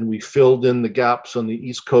 and we filled in the gaps on the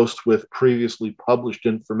East Coast with previously published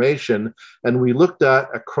information. And we looked at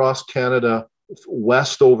across Canada,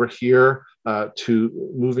 west over here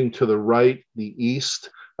to moving to the right, the east,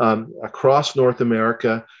 across North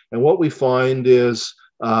America. And what we find is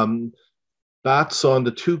bats on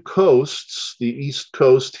the 2 coasts, the East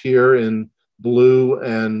Coast here in blue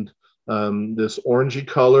and this orangey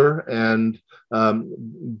color, and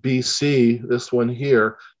BC, this one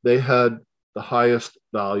here, they had the highest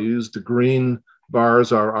values. The green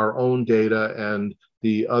bars are our own data, and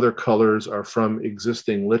the other colors are from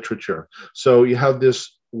existing literature. So you have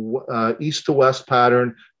this east to west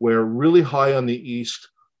pattern where really high on the east,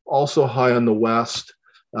 also high on the west.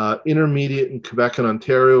 intermediate in Quebec and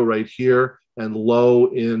Ontario right here, and low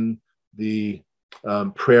in the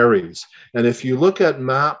prairies. And if you look at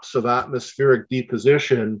maps of atmospheric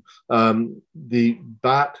deposition, the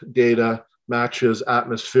bat data matches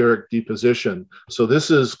atmospheric deposition. So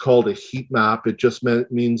this is called a heat map. It just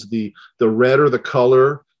means the redder the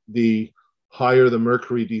color, the higher the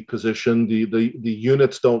mercury deposition. The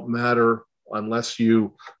units don't matter unless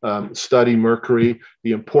you study mercury.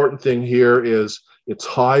 The important thing here is it's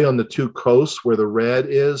high on the two coasts where the red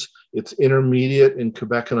is, it's intermediate in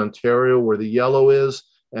Quebec and Ontario where the yellow is,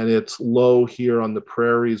 and it's low here on the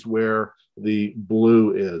prairies where the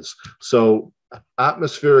blue is. So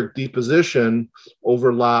atmospheric deposition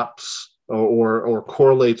overlaps or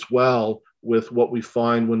correlates well with what we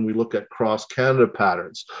find when we look at cross-Canada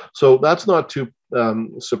patterns. So that's not too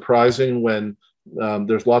surprising when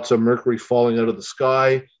there's lots of mercury falling out of the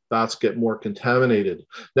sky. Bats get more contaminated.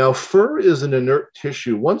 Now, fur is an inert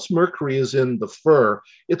tissue. Once mercury is in the fur,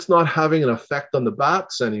 it's not having an effect on the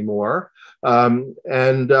bats anymore. So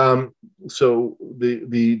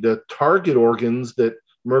the target organs that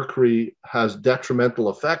mercury has detrimental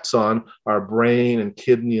effects on are brain and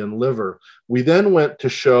kidney and liver. We then went to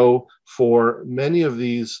show for many of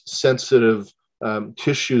these sensitive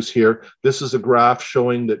tissues here, this is a graph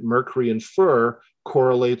showing that mercury in fur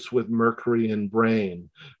correlates with mercury in brain.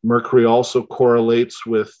 Mercury also correlates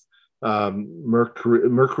with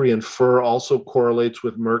mercury in fur also correlates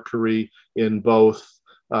with mercury in both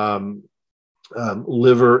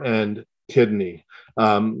liver and kidney.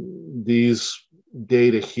 These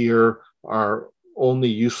data here are only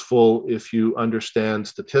useful if you understand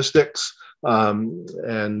statistics. So I'm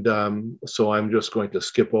just going to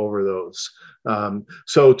skip over those.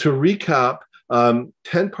 So to recap, 10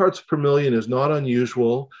 parts per million is not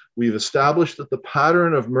unusual. We've established that the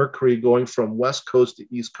pattern of mercury going from west coast to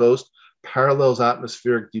east coast parallels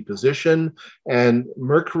atmospheric deposition, and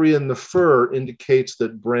mercury in the fur indicates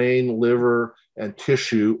that brain, liver, and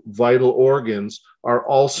tissue, vital organs, are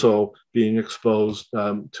also being exposed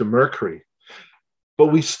to mercury. But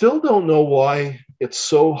we still don't know why it's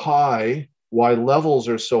so high, why levels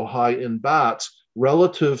are so high in bats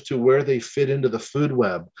relative to where they fit into the food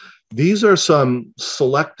web. These are some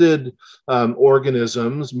selected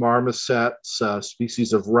organisms, marmosets,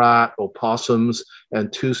 species of rat, opossums,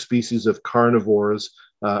 and 2 species of carnivores,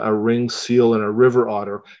 a ringed seal and a river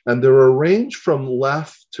otter. And they're arranged from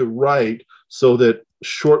left to right so that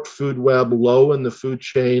short food web, low in the food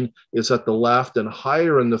chain, is at the left, and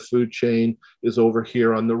higher in the food chain is over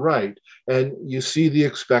here on the right. And you see the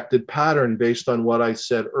expected pattern based on what I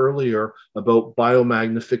said earlier about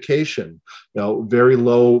biomagnification. Very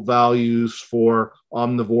low values for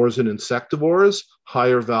omnivores and insectivores,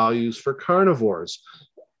 higher values for carnivores.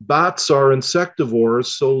 Bats are insectivores,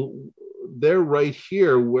 so they're right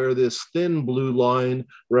here where this thin blue line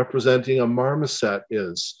representing a marmoset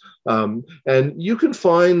is. And you can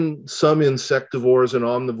find some insectivores and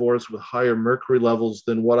omnivores with higher mercury levels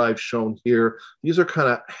than what I've shown here. These are kind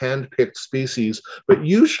of hand-picked species, but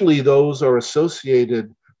usually those are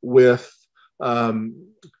associated with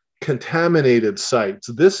contaminated sites.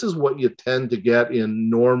 This is what you tend to get in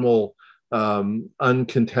normal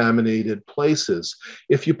uncontaminated places.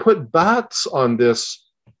 If you put bats on this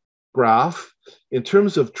graph, in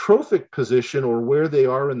terms of trophic position or where they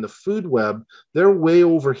are in the food web, they're way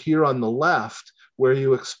over here on the left where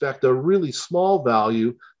you expect a really small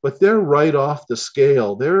value, but they're right off the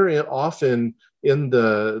scale. They're often in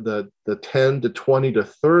the 10 to 20 to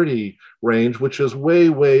 30 range, which is way,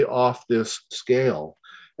 way off this scale.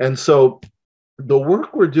 And so the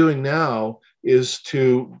work we're doing now is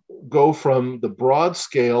to go from the broad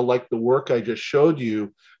scale, like the work I just showed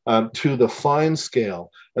you, to the fine scale.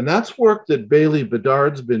 And that's work that Bailey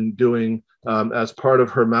Bedard's been doing as part of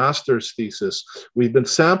her master's thesis. We've been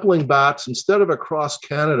sampling bats instead of across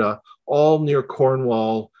Canada, all near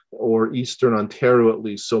Cornwall or Eastern Ontario at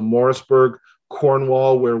least. So Morrisburg,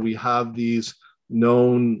 Cornwall, where we have these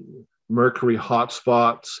known mercury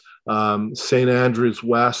hotspots, St. Andrews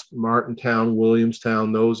West, Martintown,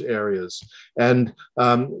 Williamstown, those areas. And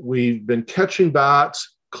we've been catching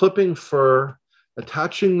bats, clipping fur,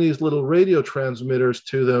 attaching these little radio transmitters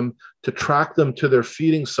to them to track them to their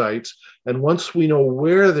feeding sites. And once we know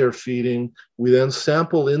where they're feeding, we then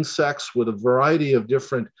sample insects with a variety of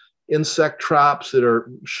different insect traps that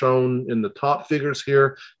are shown in the top figures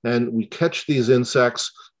here. And we catch these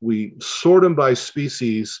insects, we sort them by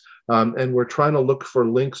species, and we're trying to look for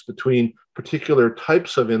links between particular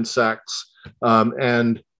types of insects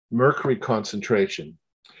and mercury concentration.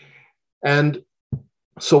 And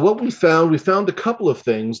so what we found a couple of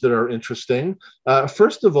things that are interesting.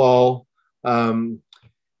 First of all,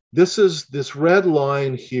 this red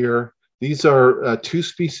line here. These are two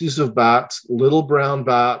species of bats, little brown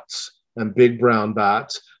bats and big brown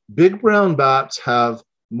bats. Big brown bats have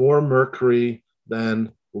more mercury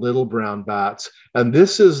than little brown bats. And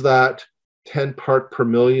this is that 10 part per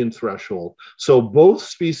million threshold. So both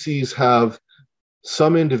species have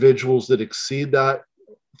some individuals that exceed that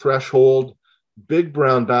threshold. Big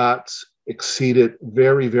brown bats exceed it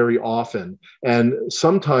very, very often. And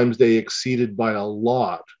sometimes they exceed it by a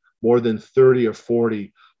lot, more than 30 or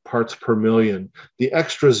 40 parts per million. The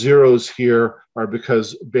extra zeros here are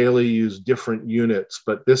because Bailey used different units,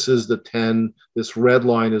 but this is the 10, this red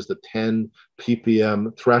line is the 10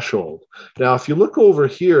 ppm threshold. Now, if you look over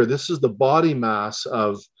here, this is the body mass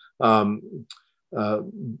of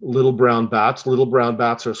little brown bats. Little brown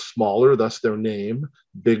bats are smaller, thus their name.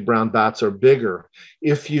 Big brown bats are bigger.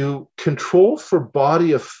 If you control for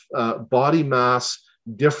body mass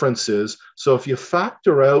differences, so if you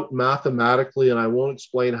factor out mathematically, and I won't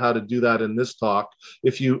explain how to do that in this talk,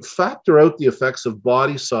 if you factor out the effects of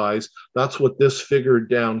body size, that's what this figure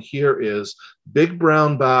down here is. Big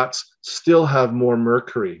brown bats still have more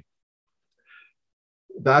mercury.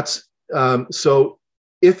 That's so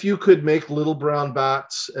if you could make little brown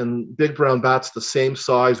bats and big brown bats the same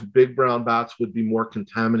size, big brown bats would be more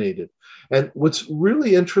contaminated. And what's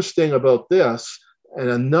really interesting about this, and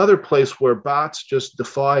another place where bats just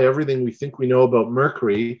defy everything we think we know about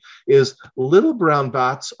mercury, is little brown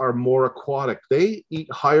bats are more aquatic. They eat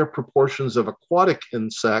higher proportions of aquatic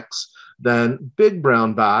insects than big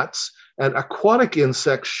brown bats, and aquatic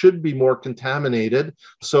insects should be more contaminated.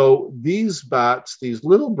 So these bats, these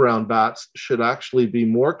little brown bats, should actually be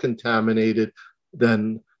more contaminated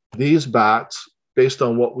than these bats, based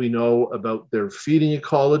on what we know about their feeding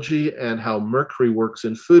ecology and how mercury works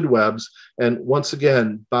in food webs. And once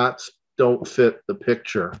again, bats don't fit the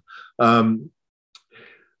picture.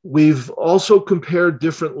 We've also compared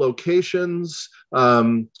different locations.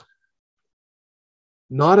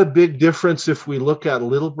 Not a big difference if we look at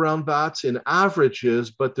little brown bats in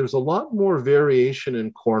averages, but there's a lot more variation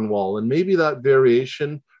in Cornwall. And maybe that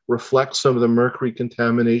variation reflects some of the mercury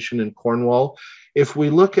contamination in Cornwall. If we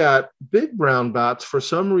look at big brown bats, for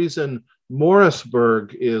some reason,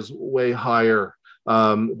 Morrisburg is way higher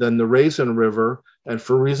than the Raisin River. And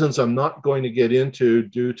for reasons I'm not going to get into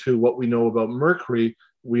due to what we know about mercury,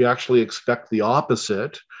 we actually expect the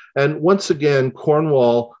opposite. And once again,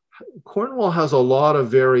 Cornwall has a lot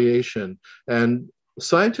of variation, and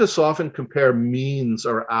scientists often compare means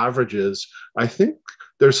or averages. I think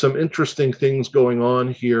there's some interesting things going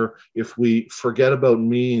on here if we forget about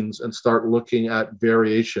means and start looking at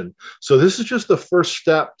variation. So this is just the first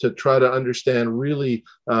step to try to understand really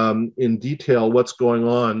in detail what's going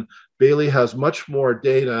on. Bailey has much more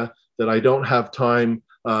data that I don't have time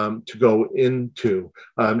to go into.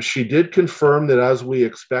 She did confirm that, as we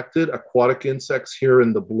expected, aquatic insects here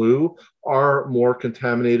in the blue are more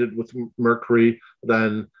contaminated with mercury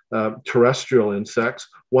than terrestrial insects.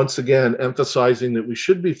 Once again, emphasizing that we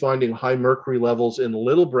should be finding high mercury levels in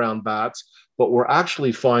little brown bats, but we're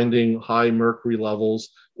actually finding high mercury levels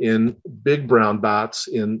in big brown bats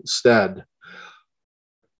instead.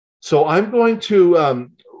 So I'm going to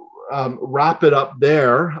wrap it up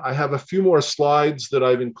there. I have a few more slides that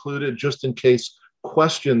I've included just in case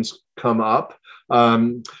questions come up.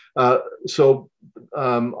 I'll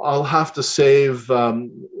have to save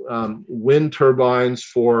wind turbines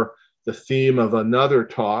for the theme of another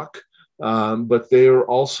talk, but they are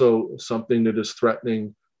also something that is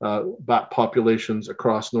threatening bat populations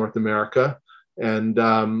across North America. And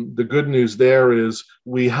the good news there is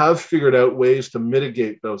we have figured out ways to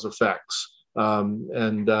mitigate those effects.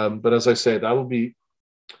 But as I say, that will be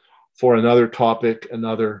for another topic,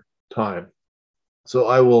 another time. So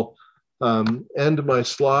I will end my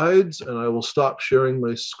slides, and I will stop sharing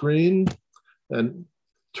my screen and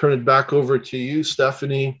turn it back over to you,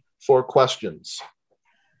 Stephanie, for questions.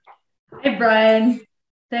 Hi, Brian.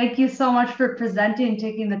 Thank you so much for presenting and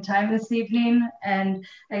taking the time this evening. And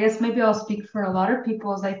I guess maybe I'll speak for a lot of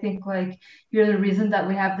people, as I think like you're the reason that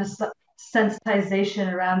we have this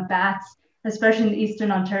sensitization around bats, especially in the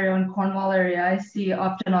Eastern Ontario and Cornwall area. I see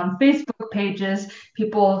often on Facebook pages,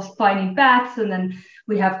 people finding bats, and then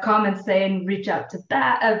we have comments saying, reach out to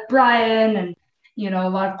Brian, and a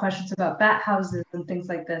lot of questions about bat houses and things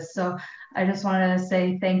like this. So I just wanted to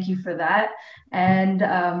say thank you for that. And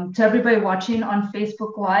to everybody watching on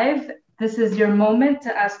Facebook Live, this is your moment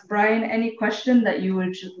to ask Brian any question that you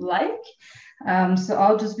would like. So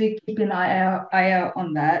I'll just be keeping an eye out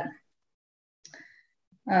on that.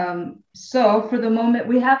 So for the moment,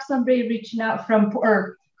 we have somebody reaching out from,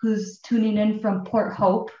 or who's tuning in from Port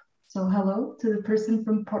Hope. So hello to the person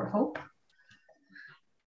from Port Hope.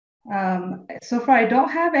 So far, I don't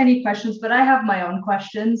have any questions, but I have my own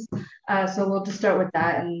questions. So we'll just start with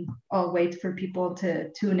that, and I'll wait for people to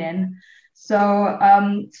tune in. So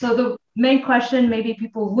the main question maybe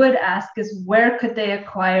people would ask is, where could they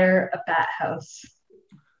acquire a bat house?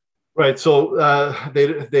 Right. So they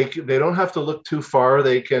don't have to look too far.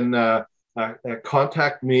 They can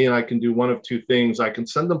contact me, and I can do one of two things. I can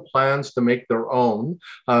send them plans to make their own.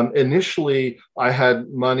 Initially, I had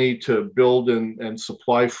money to build and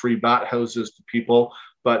supply free bat houses to people,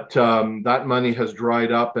 but that money has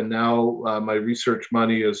dried up, and now my research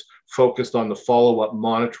money is focused on the follow-up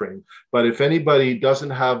monitoring. But if anybody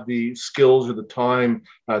doesn't have the skills or the time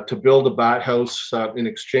to build a bat house in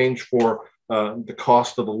exchange for the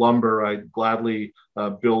cost of the lumber, I'd gladly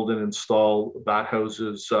build and install bat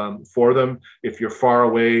houses for them. If you're far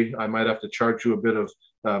away, I might have to charge you a bit of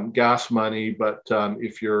gas money, but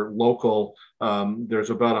if you're local, there's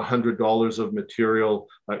about $100 of material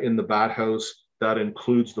in the bat house. That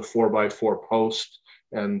includes the 4x4 post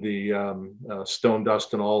and the stone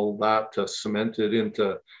dust and all that cemented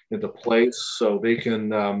into place. So they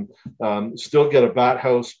can still get a bat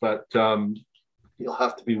house, but you'll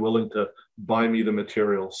have to be willing to buy me the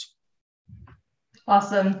materials.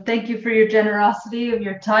 Awesome. Thank you for your generosity of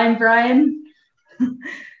your time, Brian.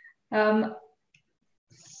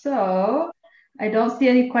 So I don't see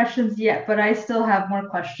any questions yet, but I still have more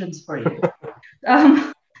questions for you.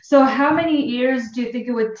 So how many years do you think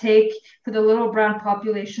it would take for the little brown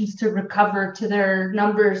populations to recover to their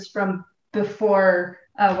numbers from before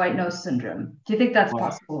white nose syndrome? Do you think that's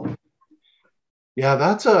possible? Yeah,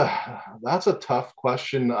 that's a tough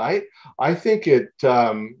question. I think it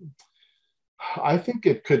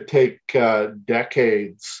could take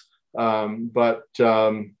decades, but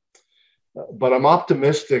I'm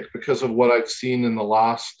optimistic because of what I've seen in the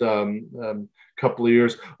last couple of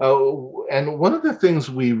years. And one of the things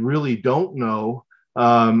we really don't know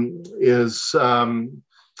is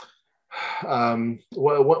one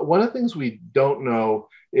of the things we don't know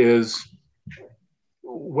is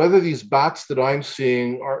whether these bats that I'm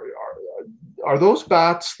seeing are those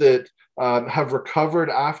bats that have recovered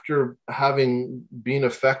after having been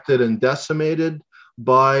affected and decimated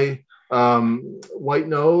by white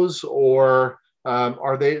nose, or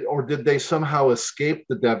did they somehow escape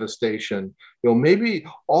the devastation? Maybe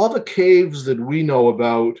all the caves that we know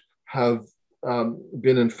about have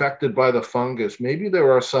been infected by the fungus. Maybe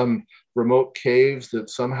there are some remote caves that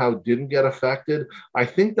somehow didn't get affected. I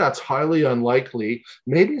think that's highly unlikely.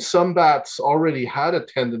 Maybe some bats already had a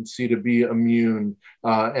tendency to be immune,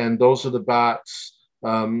 and those are the bats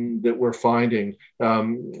that we're finding.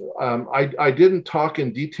 I didn't talk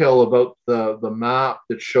in detail about the map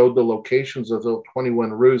that showed the locations of the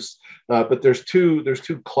 21 roosts, but there's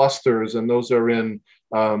two clusters, and those are in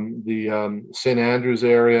the St. Andrews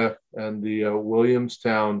area and the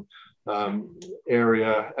Williamstown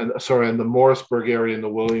area, and the Morrisburg area and the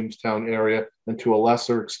Williamstown area, and to a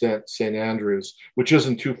lesser extent St. Andrews, which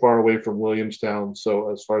isn't too far away from Williamstown. So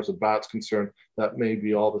as far as the bat's concerned, that may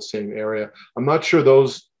be all the same area. I'm not sure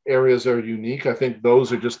those areas are unique. I think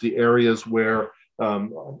those are just the areas where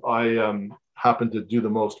I happen to do the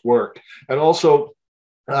most work. And also,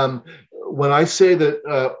 when I say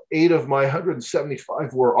that 8 of my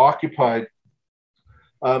 175 were occupied,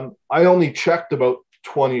 I only checked about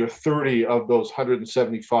 20 or 30 of those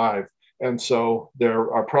 175. And so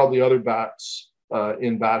there are probably other bats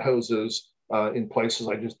in bat houses in places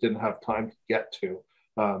I just didn't have time to get to.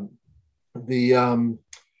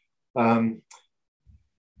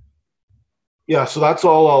 Yeah, so that's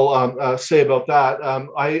all I'll say about that.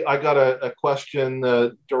 I got a question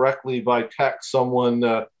directly by text,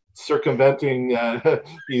 someone circumventing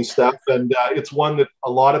you, Steph, and it's one that a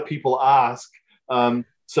lot of people ask.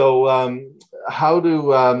 So how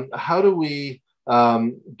do we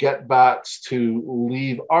get bats to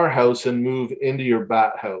leave our house and move into your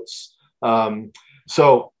bat house?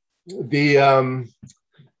 So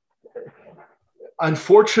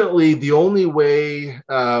unfortunately, the only way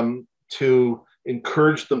to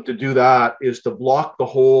encourage them to do that is to block the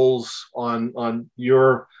holes on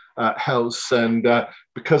your house. And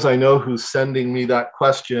because I know who's sending me that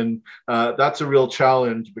question, that's a real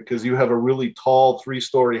challenge, because you have a really tall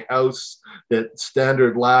 3-story house that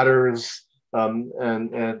standard ladders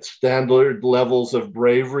and standard levels of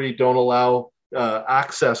bravery don't allow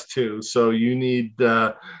access to. So you need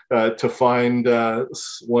to find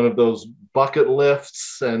one of those bucket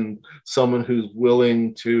lifts and someone who's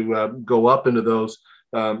willing to go up into those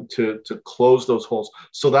to close those holes.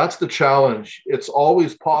 So that's the challenge. It's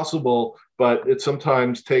always possible, but it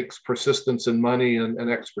sometimes takes persistence and money and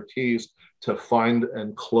expertise to find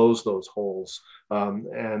and close those holes.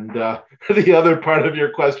 The other part of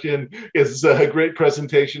your question is a great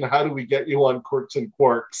presentation. How do we get you on Quirks and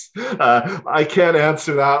Quarks? I can't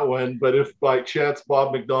answer that one, but if by chance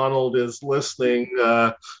Bob McDonald is listening,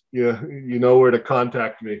 you know where to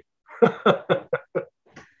contact me.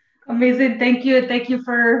 Amazing. Thank you. Thank you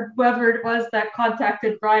for whoever it was that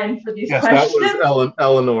contacted Brian for these questions. That was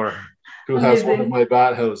Eleanor, who has one of my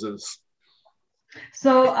bat houses.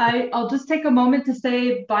 So I'll just take a moment to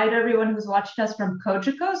say bye to everyone who's watching us from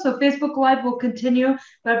Cogeco. So Facebook Live will continue,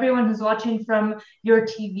 but everyone who's watching from your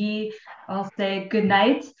TV, I'll say good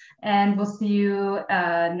night, and we'll see you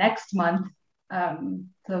next month.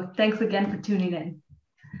 So thanks again for tuning in.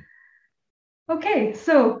 Okay,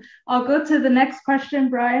 so I'll go to the next question,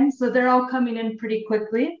 Brian. So they're all coming in pretty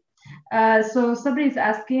quickly. So somebody's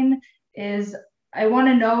asking is, I want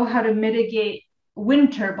to know how to mitigate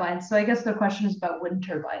wind turbines. So I guess the question is about wind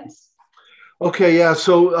turbines. Okay, yeah.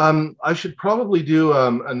 So I should probably do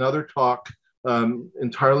another talk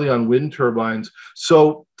entirely on wind turbines.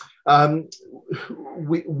 So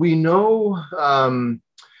we know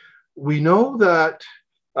that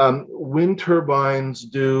wind turbines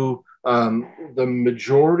do the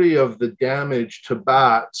majority of the damage to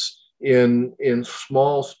bats in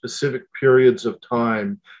small specific periods of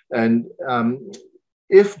time, and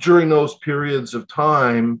if during those periods of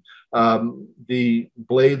time the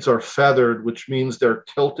blades are feathered, which means they're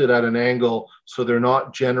tilted at an angle, so they're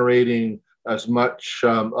not generating as much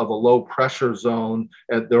of a low pressure zone,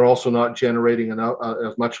 and they're also not generating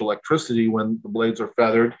as much electricity when the blades are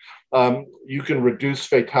feathered, you can reduce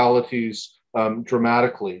fatalities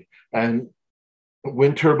dramatically. And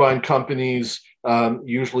wind turbine companies,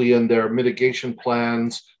 usually in their mitigation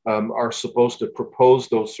plans, are supposed to propose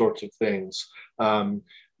those sorts of things.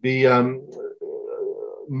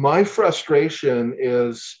 My frustration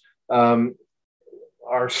is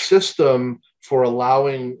our system for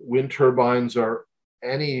allowing wind turbines or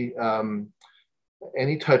any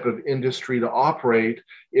type of industry to operate.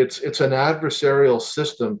 It's an adversarial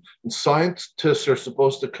system, and scientists are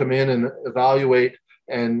supposed to come in and evaluate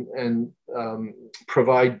and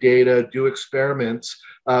provide data, do experiments,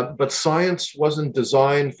 but science wasn't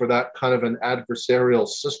designed for that kind of an adversarial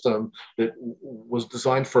system that was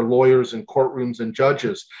designed for lawyers and courtrooms and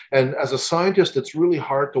judges. And as a scientist, it's really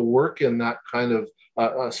hard to work in that kind of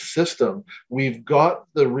system. We've got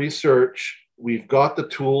the research, we've got the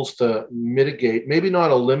tools to mitigate, maybe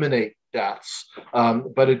not eliminate deaths,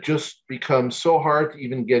 but it just becomes so hard to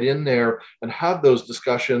even get in there and have those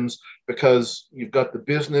discussions, because you've got the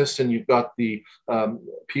business and you've got the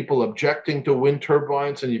people objecting to wind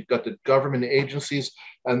turbines, and you've got the government agencies,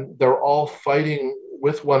 and they're all fighting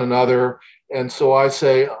with one another. And so I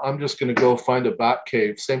say, I'm just going to go find a bat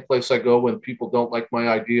cave. Same place I go when people don't like my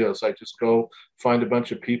ideas. I just go find a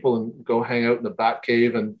bunch of people and go hang out in the bat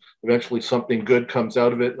cave, and eventually something good comes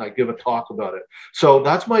out of it, and I give a talk about it. So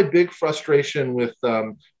that's my big frustration with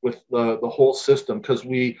the whole system, because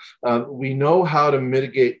we know how to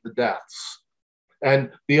mitigate the deaths. And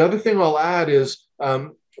the other thing I'll add is,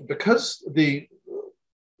 because the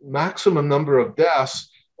maximum number of deaths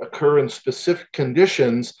occur in specific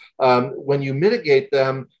conditions, when you mitigate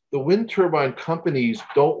them, the wind turbine companies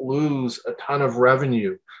don't lose a ton of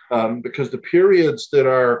revenue, because the periods that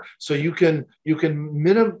are, so you can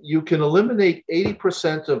eliminate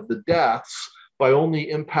 80% of the deaths by only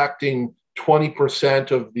impacting 20%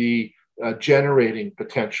 of the generating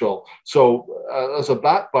potential. So as a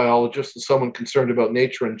bat biologist and someone concerned about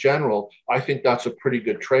nature in general, I think that's a pretty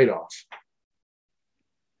good trade-off.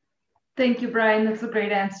 Thank you, Brian. That's a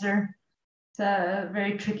great answer. It's a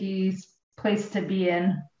very tricky place to be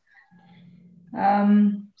in.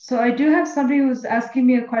 So I do have somebody who's asking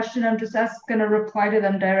me a question. I'm just going to reply to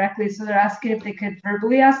them directly. So they're asking if they could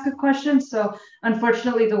verbally ask a question. So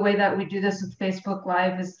unfortunately, the way that we do this with Facebook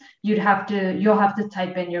Live is you'll have to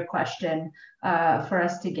type in your question for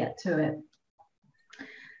us to get to it.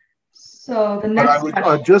 So the next question.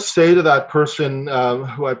 I would just say to that person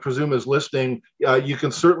who I presume is listening, you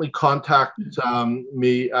can certainly contact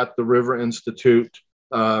me at the River Institute.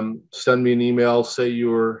 Send me an email, say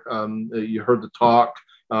you heard the talk,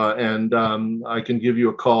 and I can give you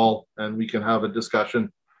a call and we can have a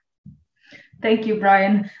discussion. Thank you,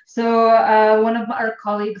 Brian. So one of our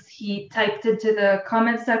colleagues, he typed into the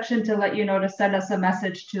comment section to let you know to send us a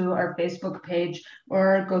message to our Facebook page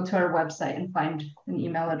or go to our website and find an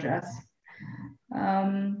email address.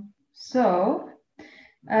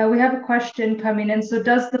 We have a question coming in. So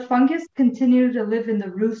does the fungus continue to live in the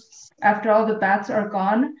roosts after all the bats are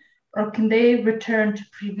gone, or can they return to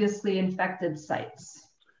previously infected sites?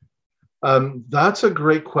 That's a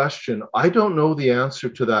great question. I don't know the answer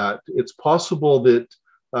to that. It's possible that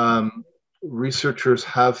researchers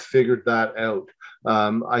have figured that out.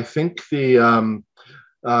 I think in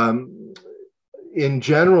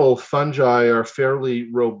general, fungi are fairly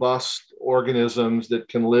robust organisms that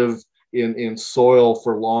can live in soil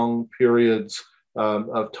for long periods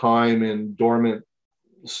of time in dormant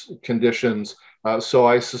conditions. So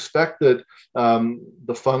I suspect that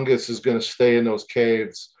the fungus is going to stay in those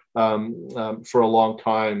caves for a long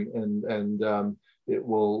time, and it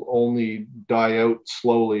will only die out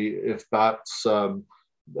slowly if bats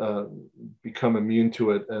become immune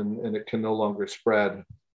to it, and it can no longer spread.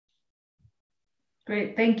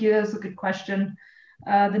 Great, thank you. That was a good question.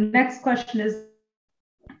 The next question is,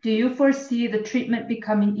 do you foresee the treatment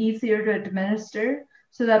becoming easier to administer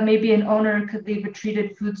so that maybe an owner could leave a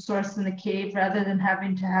treated food source in the cave rather than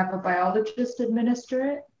having to have a biologist administer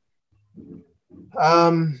it?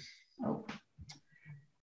 I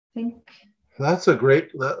think that's a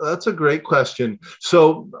great question.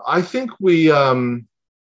 So I think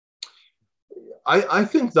I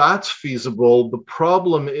think that's feasible. The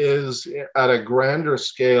problem is at a grander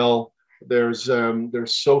scale, there's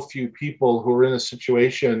so few people who are in a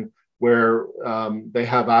situation where they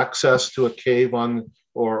have access to a cave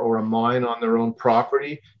or a mine on their own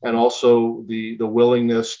property, and also the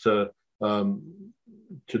willingness to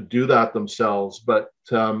do that themselves. But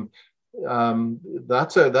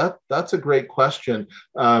that's a great question.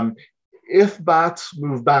 If bats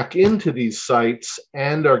move back into these sites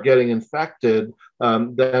and are getting infected,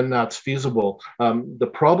 then that's feasible.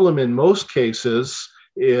 The problem in most cases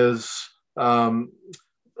is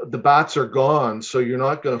the bats are gone, so you're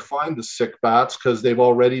not going to find the sick bats because they've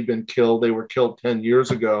already been killed. They were killed 10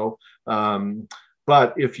 years ago.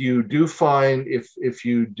 But if you do find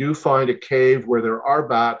a cave where there are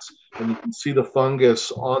bats and you can see the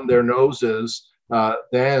fungus on their noses,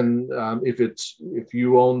 then if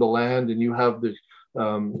you own the land and you have the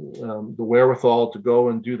wherewithal to go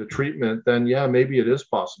and do the treatment, then yeah, maybe it is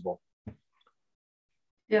possible.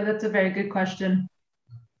 Yeah, that's a very good question.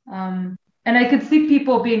 And I could see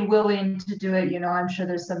people being willing to do it. I'm sure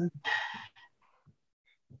there's some.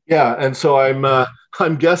 Yeah, and so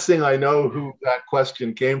I'm guessing I know who that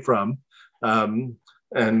question came from, and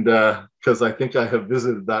because I think I have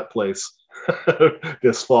visited that place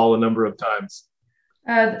this fall a number of times.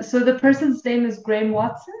 So the person's name is Graham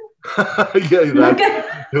Watson? Yeah,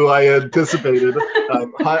 that's who I anticipated.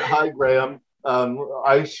 Hi, Graham.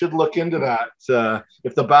 I should look into that.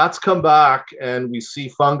 If the bats come back and we see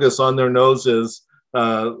fungus on their noses,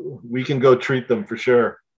 we can go treat them for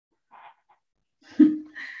sure.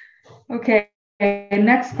 Okay,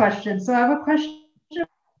 next question. So I have a question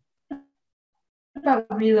about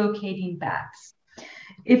relocating bats.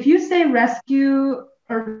 If you say rescue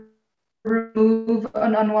or remove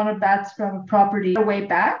an unwanted bats from a property on the way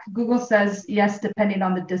back, Google says yes, depending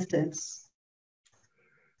on the distance.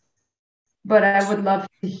 But I would love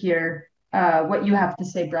to hear what you have to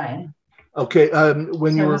say, Brian. Okay,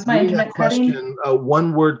 when you were reading that question,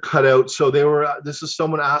 one word cut out. So this is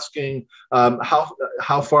someone asking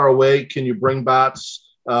how far away can you bring bats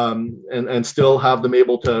and still have them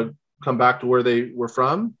able to come back to where they were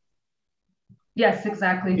from? Yes,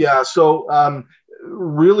 exactly. Yeah, so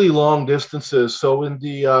really long distances. So in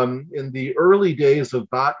the early days of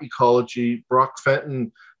bat ecology, Brock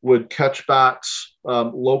Fenton would catch bats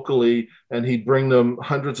locally, and he'd bring them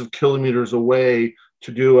hundreds of kilometers away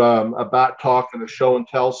to do a bat talk and a show and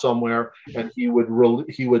tell somewhere, and he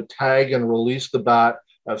would tag and release the bat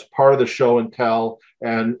as part of the show and tell,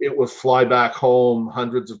 and it would fly back home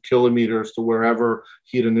hundreds of kilometers to wherever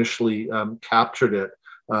he'd initially captured it.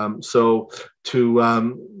 So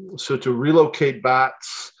to relocate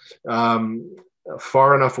bats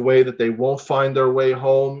far enough away that they won't find their way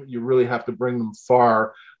home, you really have to bring them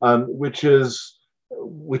far, which is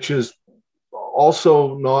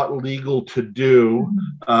also not legal to do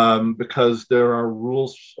because there are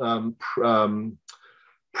rules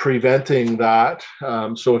preventing that.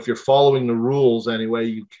 So if you're following the rules anyway,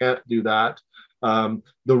 you can't do that.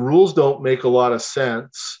 The rules don't make a lot of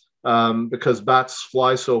sense because bats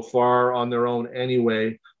fly so far on their own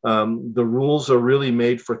anyway. The rules are really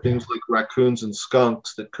made for things like raccoons and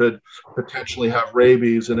skunks that could potentially have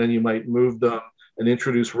rabies, and then you might move them and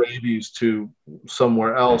introduce rabies to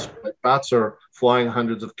somewhere else. But bats are flying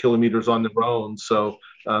hundreds of kilometers on their own. So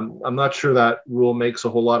I'm not sure that rule makes a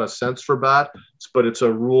whole lot of sense for bats, but it's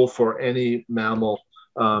a rule for any mammal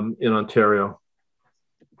in Ontario.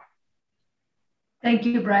 Thank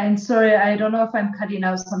you, Brian. Sorry, I don't know if I'm cutting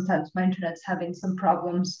out sometimes. My internet's having some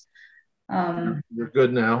problems. You're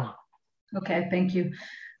good now. Okay, thank you.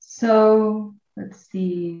 So let's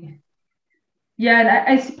see. Yeah, and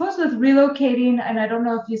I suppose with relocating, and I don't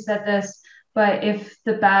know if you said this, but if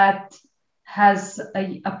the bat has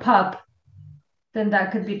a pup, then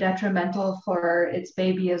that could be detrimental for its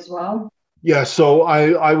baby as well. Yeah, so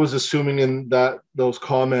I was assuming in that those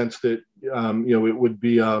comments that it would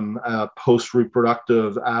be a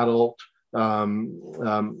post-reproductive adult.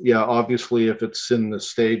 Yeah, obviously, if it's in the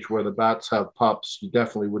stage where the bats have pups, you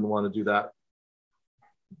definitely wouldn't want to do that.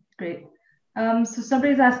 Great. So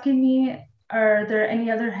somebody's asking me, are there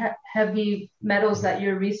any other heavy metals that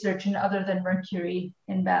you're researching other than mercury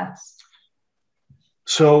in bats?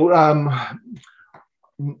 So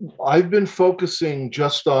I've been focusing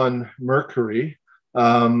just on mercury,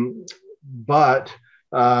 but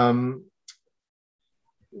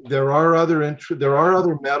there are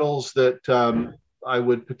other metals that I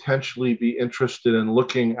would potentially be interested in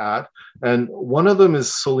looking at, and one of them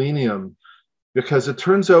is selenium, because it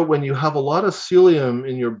turns out when you have a lot of celium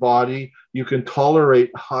in your body, you can tolerate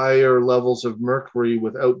higher levels of mercury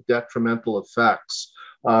without detrimental effects.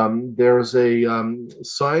 There's a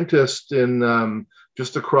scientist in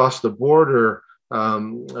just across the border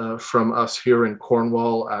from us here in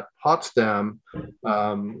Cornwall at Potsdam,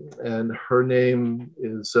 and her name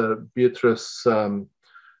is Beatrice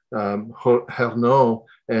Hernot,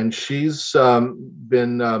 and she's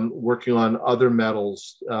been working on other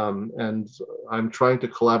metals, and I'm trying to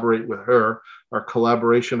collaborate with her. Our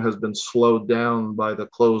collaboration has been slowed down by the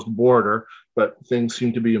closed border, but things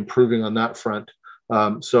seem to be improving on that front.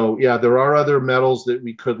 So yeah, there are other metals that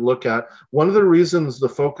we could look at. One of the reasons the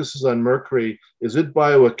focus is on mercury is it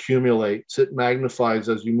bioaccumulates, it magnifies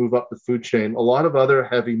as you move up the food chain. A lot of other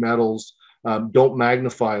heavy metals don't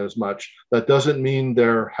magnify as much. That doesn't mean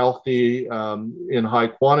they're healthy in high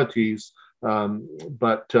quantities,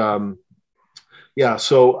 but yeah,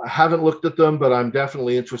 so I haven't looked at them, but I'm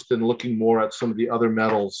definitely interested in looking more at some of the other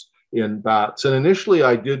metals in bats. And initially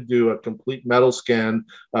I did do a complete metal scan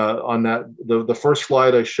on that. The first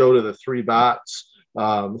slide I showed of the 3 bats, 3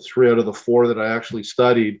 out of the 4 that I actually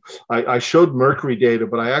studied. I showed mercury data,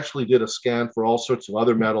 but I actually did a scan for all sorts of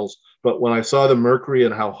other metals. But when I saw the mercury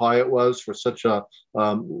and how high it was for such a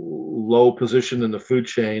low position in the food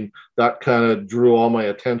chain, that kind of drew all my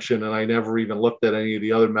attention. And I never even looked at any of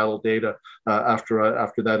the other metal data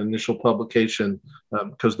after that initial publication,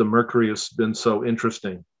 because the mercury has been so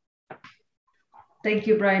interesting. Thank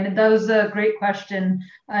you, Brian. And that was a great question.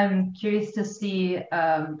 I'm curious to see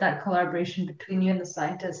that collaboration between you and the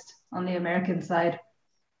scientist on the American side.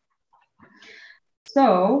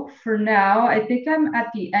 So for now, I think I'm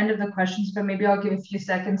at the end of the questions, but maybe I'll give a few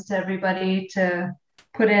seconds to everybody to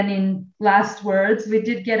put any last words. We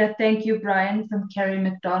did get a thank you, Brian, from Carrie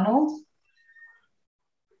McDonald.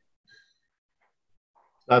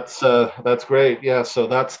 That's great. Yeah, so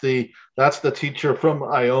that's the teacher from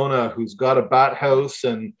Iona who's got a bat house,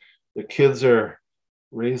 and the kids are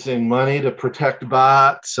raising money to protect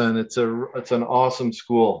bats, and it's an awesome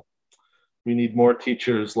school. We need more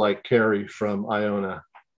teachers like Carrie from Iona.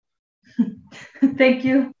 Thank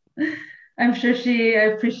you. I'm sure she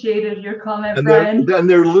appreciated your comment, and Brian.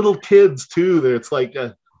 They're little kids too. It's like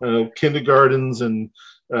kindergartens and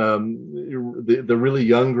the really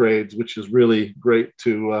young grades, which is really great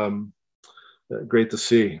to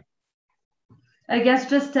see. I guess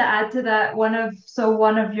just to add to that, one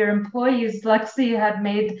of your employees, Lexi, had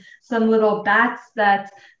made some little bats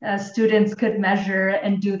that students could measure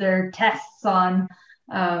and do their tests on.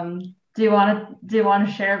 Do you want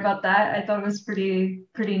to share about that? I thought it was pretty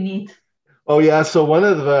neat. Oh yeah, so one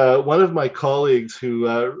of my colleagues who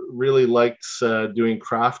really likes doing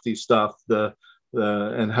crafty stuff,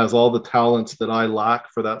 and has all the talents that I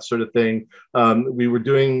lack for that sort of thing. We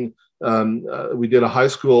did a high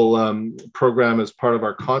school program as part of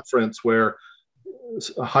our conference where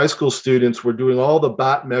high school students were doing all the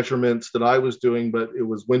bat measurements that I was doing, but it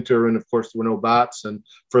was winter and of course there were no bats, and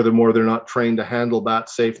furthermore they're not trained to handle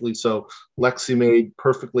bats safely. So Lexi made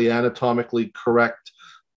perfectly anatomically correct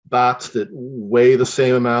bats that weigh the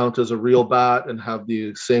same amount as a real bat and have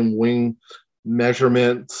the same wing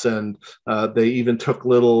measurements, and they even took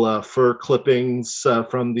little fur clippings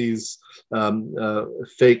from these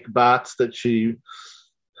fake bats that she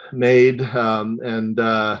made, and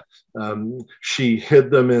she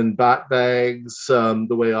hid them in bat bags, the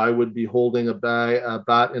way I would be holding a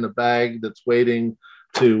bat in a bag that's waiting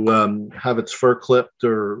to have its fur clipped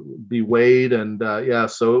or be weighed. And yeah,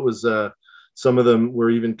 so it was some of them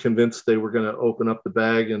were even convinced they were going to open up the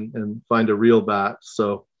bag and find a real bat.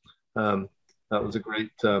 So that was a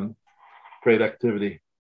great activity.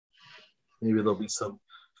 Maybe there'll be some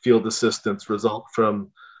field assistance result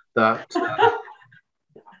from that.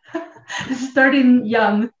 Starting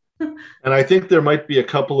young. And I think there might be a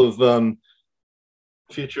couple of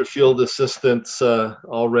future field assistants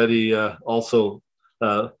already also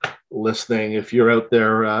listening. If you're out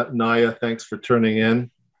there, Naya, thanks for tuning in.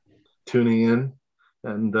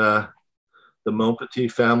 And the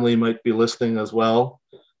Myotis family might be listening as well.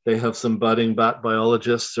 They have some budding bat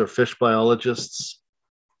biologists or fish biologists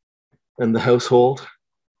in the household.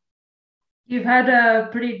 You've had a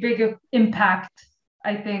pretty big impact,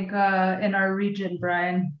 I think, in our region,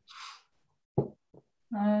 Brian.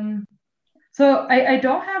 So I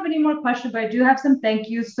don't have any more questions, but I do have some thank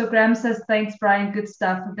yous. So Graham says, thanks, Brian. Good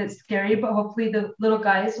stuff. A bit scary, but hopefully the little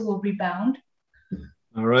guys will rebound.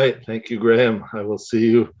 All right. Thank you, Graham. I will see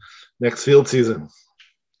you next field season.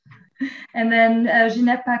 And then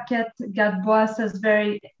Jeanette Paquette Gadbois says,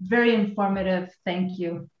 very, very informative. Thank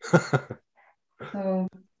you. So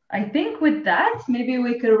I think with that, maybe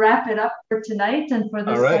we could wrap it up for tonight and for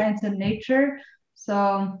the Science and Nature.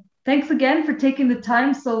 So thanks again for taking the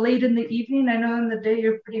time so late in the evening. I know in the day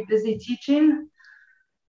you're pretty busy teaching.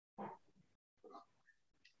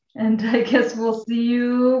 And I guess we'll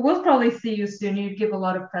probably see you soon. You give a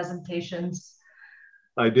lot of presentations.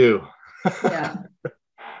 I do. Yeah.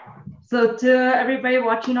 So to everybody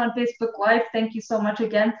watching on Facebook Live, thank you so much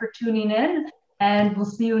again for tuning in. And we'll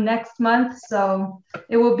see you next month. So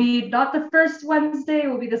it will be not the first Wednesday, it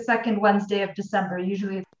will be the second Wednesday of December.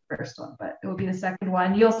 Usually it's the first one, but it will be the second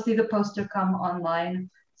one. You'll see the poster come online.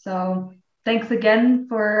 So thanks again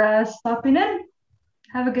for stopping in.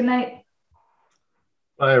 Have a good night.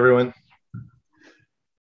 Bye, everyone.